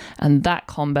Tegaderm, and that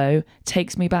combo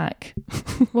takes me back.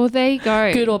 Well, there you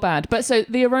go. Good or bad. But so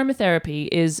the aromatherapy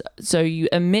is, so you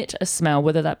emit a smell,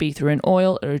 whether that be through an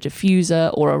oil or a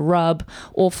diffuser or a rub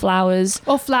or flowers.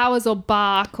 Or flowers or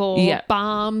bark or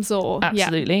balms or...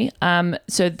 Absolutely.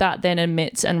 So that then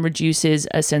emits and reduces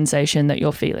a sensation that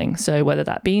you're feeling. So whether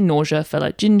that be nausea for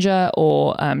like ginger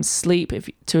or sleep,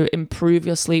 to improve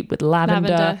your sleep with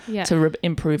lavender to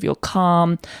improve your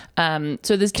calm.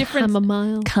 So there's different...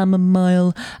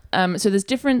 Chamomile. So there's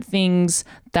different things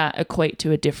that equate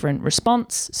to a different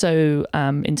response. So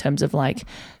in terms of like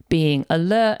being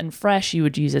alert and fresh, you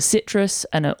would use a citrus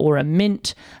or a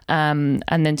mint, and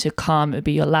then to calm it would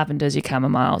be your lavenders, your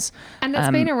chamomiles. And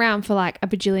that's been around for like a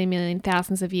bajillion million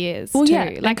thousands of years. Well, too.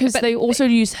 Yeah, like because they also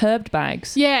use herb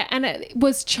bags. Yeah, and it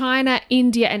was China,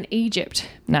 India, and Egypt.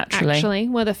 Naturally, actually,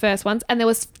 were the first ones, and there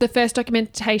was the first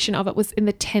documentation of it was in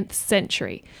the 10th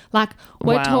century. Like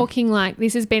we're talking like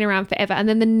this has been around forever, and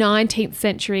then the 19th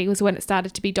century was when it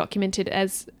started to be documented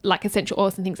as like essential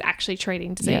oils and things actually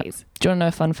treating disease. Yep. Do you want to know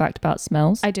a fun fact about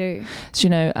smells? I do. So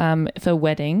for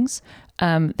weddings,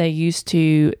 they used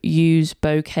to use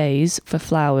bouquets for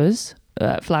flowers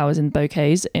in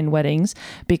bouquets in weddings,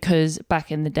 because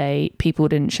back in the day people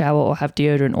didn't shower or have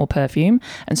deodorant or perfume,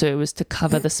 and so it was to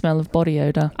cover the smell of body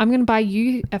odor. I'm gonna buy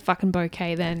you a fucking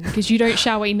bouquet then, because you don't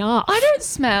shower enough. I don't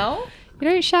smell. You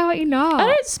don't shower enough. I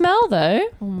don't smell though.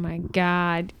 Oh my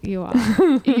God, you're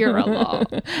a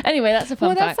lot. Anyway, that's a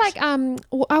fun fact. Well, that's like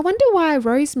I wonder why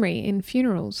rosemary in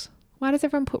funerals. Why does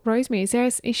everyone put rosemary? Is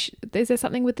there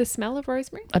something with the smell of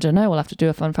rosemary? I don't know. We'll have to do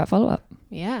a fun fact follow-up.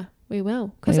 Yeah, we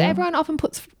will. Because everyone often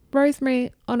puts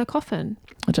rosemary on a coffin.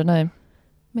 I don't know.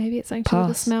 Maybe it's something to do with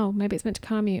the smell. Maybe it's meant to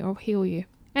calm you or heal you.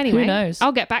 Anyway, who knows?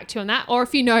 I'll get back to you on that. Or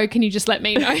if you know, can you just let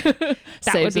me know? That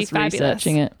Saves would be us fabulous.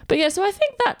 Researching it. But yeah, so I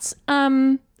think that's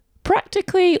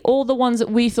practically all the ones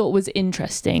that we thought was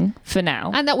interesting for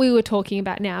now, and that we were talking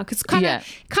about now, because kind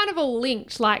of all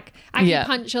linked, like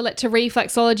acupuncture led to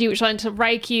reflexology, which led to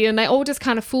Reiki, and they all just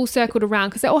kind of full circled around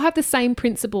because they all have the same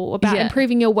principle about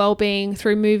improving your well-being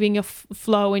through moving your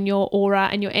flow and your aura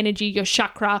and your energy, your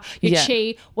chakra, your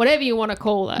chi, whatever you want to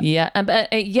call it.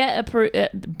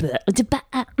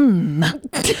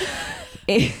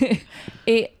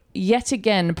 It yet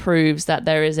again proves that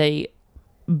there is a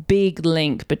big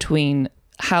link between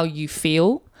how you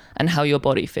feel and how your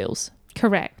body feels.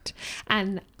 Correct.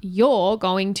 And you're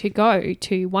going to go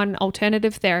to one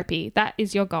alternative therapy. That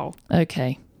is your goal.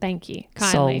 Okay. Thank you.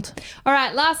 Kindly. Sold. All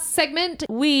right, last segment.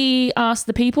 We asked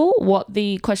the people what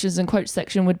the questions and quotes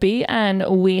section would be, and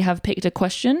we have picked a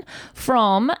question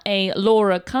from a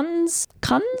Laura Kunz.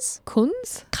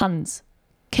 Kunz.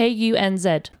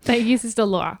 Thank you, Sister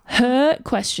Laura. Her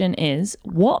question is,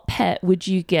 what pet would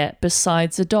you get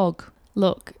besides a dog?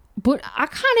 Look, but I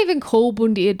can't even call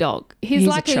Bundy a dog. He's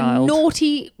like a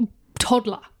naughty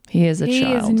toddler. He is a child.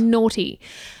 He is naughty.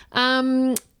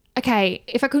 Okay,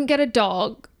 if I couldn't get a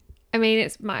dog, I mean,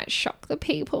 it might shock the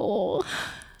people,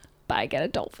 but I get a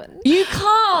dolphin. You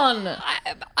can't.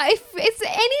 If it's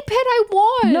any pet I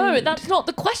want. No, that's not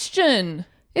the question.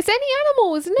 It's any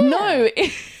animal, isn't it? No.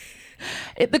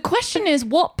 The question is,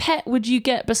 what pet would you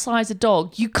get besides a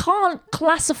dog? You can't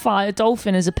classify a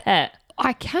dolphin as a pet.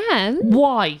 I can.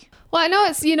 Why? Well, I know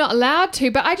you're not allowed to,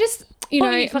 but I just,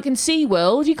 you fucking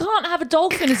SeaWorld, you can't have a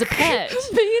dolphin as a pet.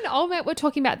 Me and old mate were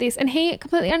talking about this, and he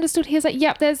completely understood. He was like,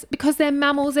 yep, because they're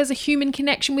mammals, there's a human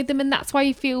connection with them, and that's why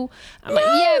you feel. I'm like,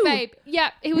 yeah, babe.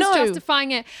 Yep. He was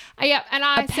justifying it. Yep. And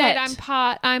I said,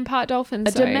 I'm part dolphin.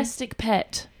 A domestic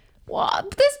pet.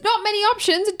 What? There's not many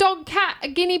options. A dog, cat, a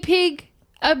guinea pig,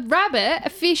 a rabbit, a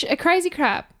fish, a crazy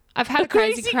crab. I've had a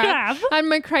crazy crab. I'm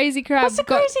a crazy crab. What's a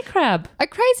crazy crab? A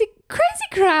crazy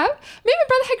crab. Me and my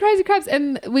brother had crazy crabs,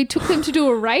 and we took them to do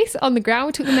a race on the ground.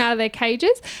 We took them out of their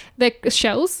cages, their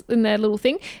shells in their little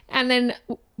thing, and then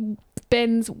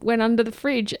Ben's went under the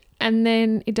fridge, and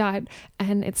then it died,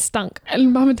 and it stunk.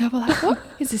 And Mum and Dad were like, "What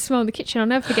is this smell in the kitchen?" I'll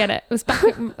never forget it. It was back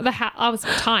at the house. I was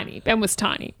tiny. Ben was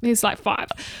tiny. He was like 5,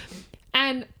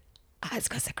 and it's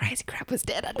because the crazy crab was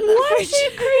dead. Why is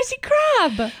it a crazy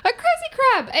crab? A crazy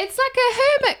crab. It's like a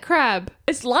hermit crab.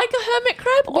 It's like a hermit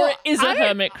crab, or it is a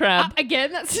hermit crab?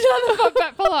 Again, that's another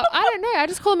fun follow-up. I don't know. I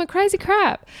just call him a crazy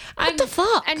crab. What the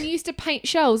fuck? And used to paint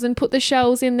shells and put the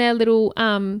shells in their little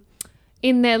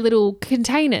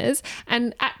containers,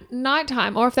 and at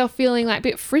nighttime, or if they're feeling like a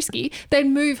bit frisky, they'd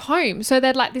move home. So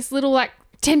they'd like this little like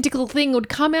tentacle thing would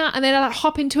come out and they'd like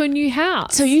hop into a new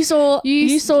house. So you saw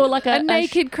like a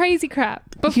naked crazy crab.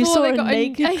 Before you saw they a got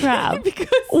naked crab.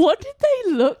 What did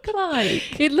they look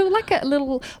like? It looked like a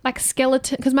little like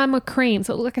skeleton, because mine were cream,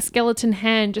 so it looked like a skeleton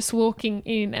hand just walking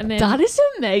in, and then that is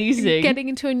amazing. Getting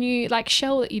into a new like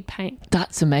shell that you'd paint.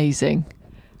 That's amazing.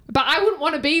 But I wouldn't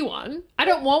want to be one. I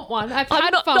don't want one. I've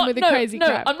had fun with a crazy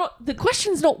crab. I'm not. The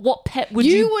question's not what pet would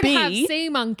you would be. have sea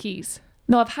monkeys.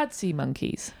 No, I've had sea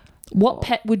monkeys. What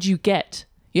pet would you get?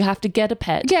 You have to get a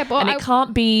pet. Yeah, but it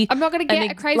can't be. I'm not going to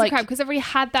get a crazy crab because I've already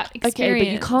had that experience. Okay,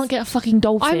 but you can't get a fucking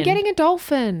dolphin. I'm getting a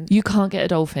dolphin. You can't get a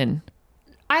dolphin.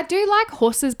 I do like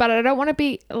horses, but I don't want to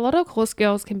be. A lot of horse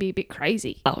girls can be a bit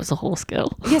crazy. I was a horse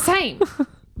girl. Yeah, same.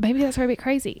 Maybe that's why a bit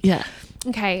crazy. Yeah.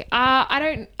 Okay.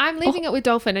 I'm leaving it with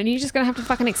dolphin, and you're just gonna have to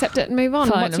fucking accept it and move on.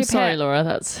 Fine. What's I'm your sorry, pet? Laura.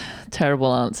 That's a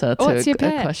terrible answer to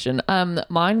a question.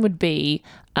 Mine would be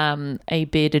a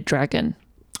bearded dragon.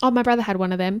 Oh, my brother had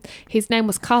one of them. His name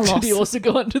was Carlos. Did he also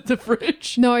go under the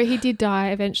fridge? No, he did die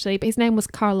eventually, but his name was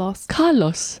Carlos.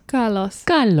 Carlos.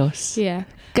 Yeah.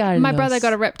 Carlos. My brother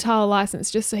got a reptile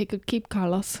license just so he could keep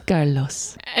Carlos.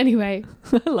 Anyway.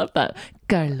 I love that.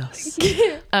 Carlos.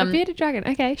 A bearded dragon.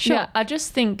 Okay, sure. Yeah, I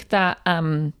just think that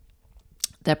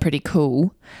they're pretty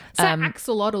cool. So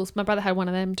axolotls, my brother had one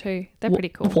of them too. They're pretty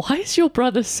cool. Why is your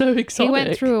brother so exotic? He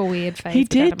went through a weird phase. He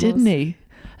did, didn't he?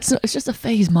 It's just a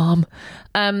phase, Mom.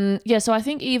 Yeah, so I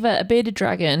think either a bearded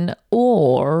dragon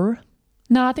or...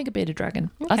 No, I think a bearded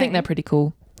dragon. Okay. I think they're pretty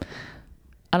cool.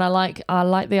 And I like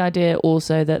the idea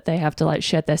also that they have to like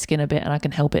shed their skin a bit and I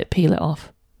can help it peel it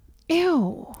off.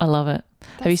 Ew. I love it.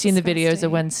 Have you seen the videos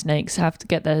of when snakes have to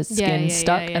get their skin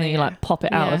stuck and then you like pop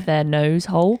it out of their nose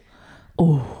hole?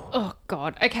 Oh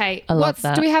God. Okay. I love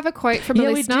that. Do we have a quote from a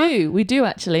listener? We do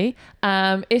actually.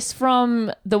 It's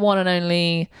from the one and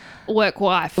only Work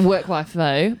wife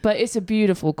though, but it's a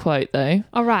beautiful quote though.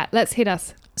 All right, let's hit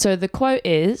us. So the quote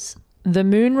is, "The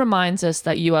moon reminds us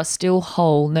that you are still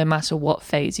whole no matter what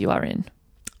phase you are in."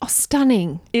 Oh,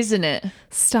 stunning. Isn't it?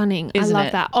 Stunning. I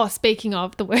love that. Oh, speaking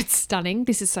of the word stunning,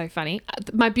 this is so funny.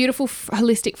 My beautiful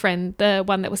holistic friend, the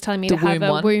one that was telling me to have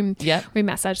a womb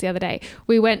massage the other day,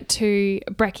 we went to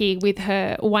Brekkie with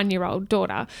her 1-year-old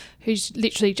daughter, who's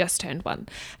literally just turned 1.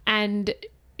 And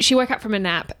she woke up from a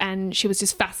nap and she was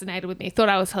just fascinated with me, thought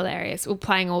I was hilarious. We were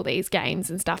playing all these games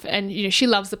and stuff. And, you know, she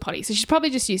loves the potty. So she's probably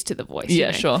just used to the voice. Yeah,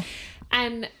 you know? Sure.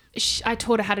 And I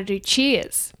taught her how to do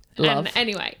cheers. Love. And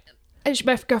anyway... And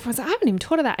my girlfriend's like, I haven't even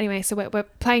taught her that. Anyway, so we're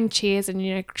playing cheers and,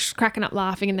 you know, cracking up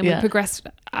laughing. And then we progressed.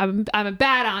 I'm a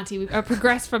bad auntie. I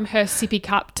progressed from her sippy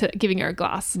cup to giving her a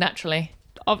glass. Naturally.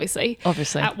 Obviously.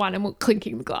 At one, and we're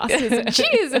clinking the glasses and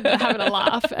cheers and having a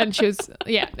laugh. And she was,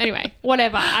 anyway,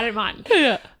 whatever. I don't mind.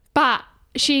 Yeah. But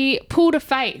she pulled a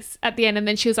face at the end and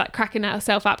then she was like cracking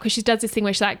herself up because she does this thing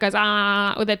where she like goes,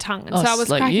 with her tongue. And so I was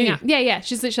like cracking up. Yeah.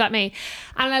 She's literally like me.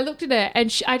 And I looked at her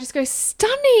and I just go,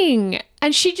 stunning.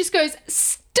 And she just goes,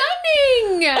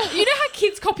 stunning. You know how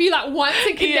kids copy you like once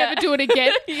and can never do it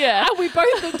again? Yeah. And we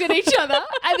both looked at each other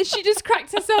and then she just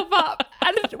cracked herself up.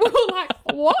 And we were like,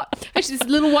 what? And she's this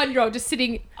little 1-year-old just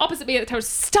sitting opposite me at the time,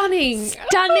 stunning.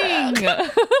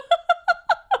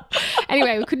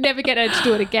 Anyway, we could never get her to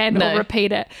do it again or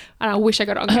repeat it. And I wish I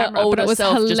got it on camera, but it was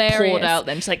hilarious. Just poured out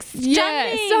then. She's like, stunning.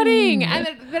 Yeah, stunning. And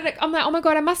then I'm like, oh my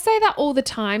God, I must say that all the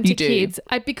time to kids.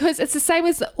 Because it's the same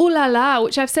as ooh la la,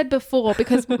 which I've said before,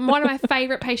 because one of my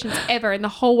favourite patients ever in the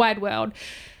whole wide world,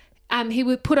 he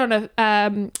would put on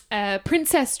a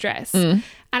princess dress. And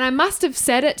I must have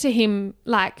said it to him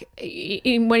like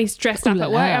when he's dressed up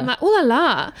at work. I'm like, ooh la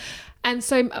la. And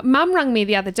so Mum rang me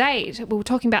the other day. We were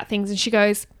talking about things and she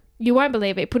goes, you won't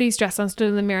believe it. He put his dress on, stood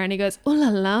in the mirror and he goes, ooh la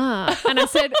la. And I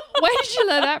said, where did you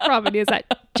learn that from? And he was like,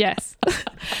 Jess.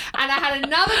 And I had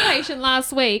another patient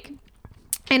last week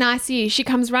in ICU. She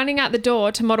comes running out the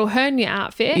door to model her new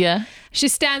outfit. Yeah. She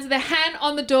stands with her hand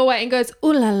on the doorway and goes,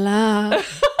 ooh la la.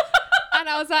 And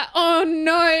I was like, oh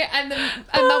no. And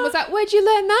Mum was like, where'd you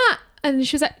learn that? And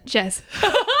she was like, Jess.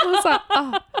 I was like,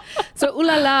 oh. So ooh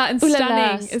la la and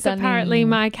stunning is apparently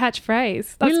my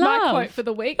catchphrase. That's my quote for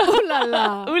the week. Ooh la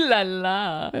la. Ooh la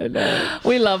la. I know.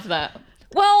 We love that.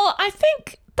 Well, I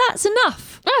think that's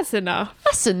enough. That's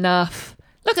enough.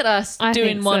 Look at us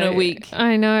doing one a week.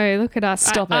 I know. Look at us.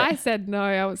 Stop it. I said no.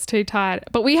 I was too tired.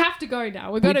 But we have to go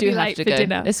now. We're going to be late for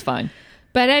dinner. It's fine.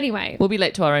 But anyway. We'll be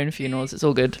late to our own funerals. It's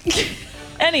all good.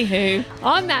 Anywho.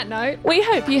 On that note. We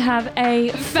hope you have a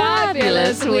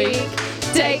fabulous week.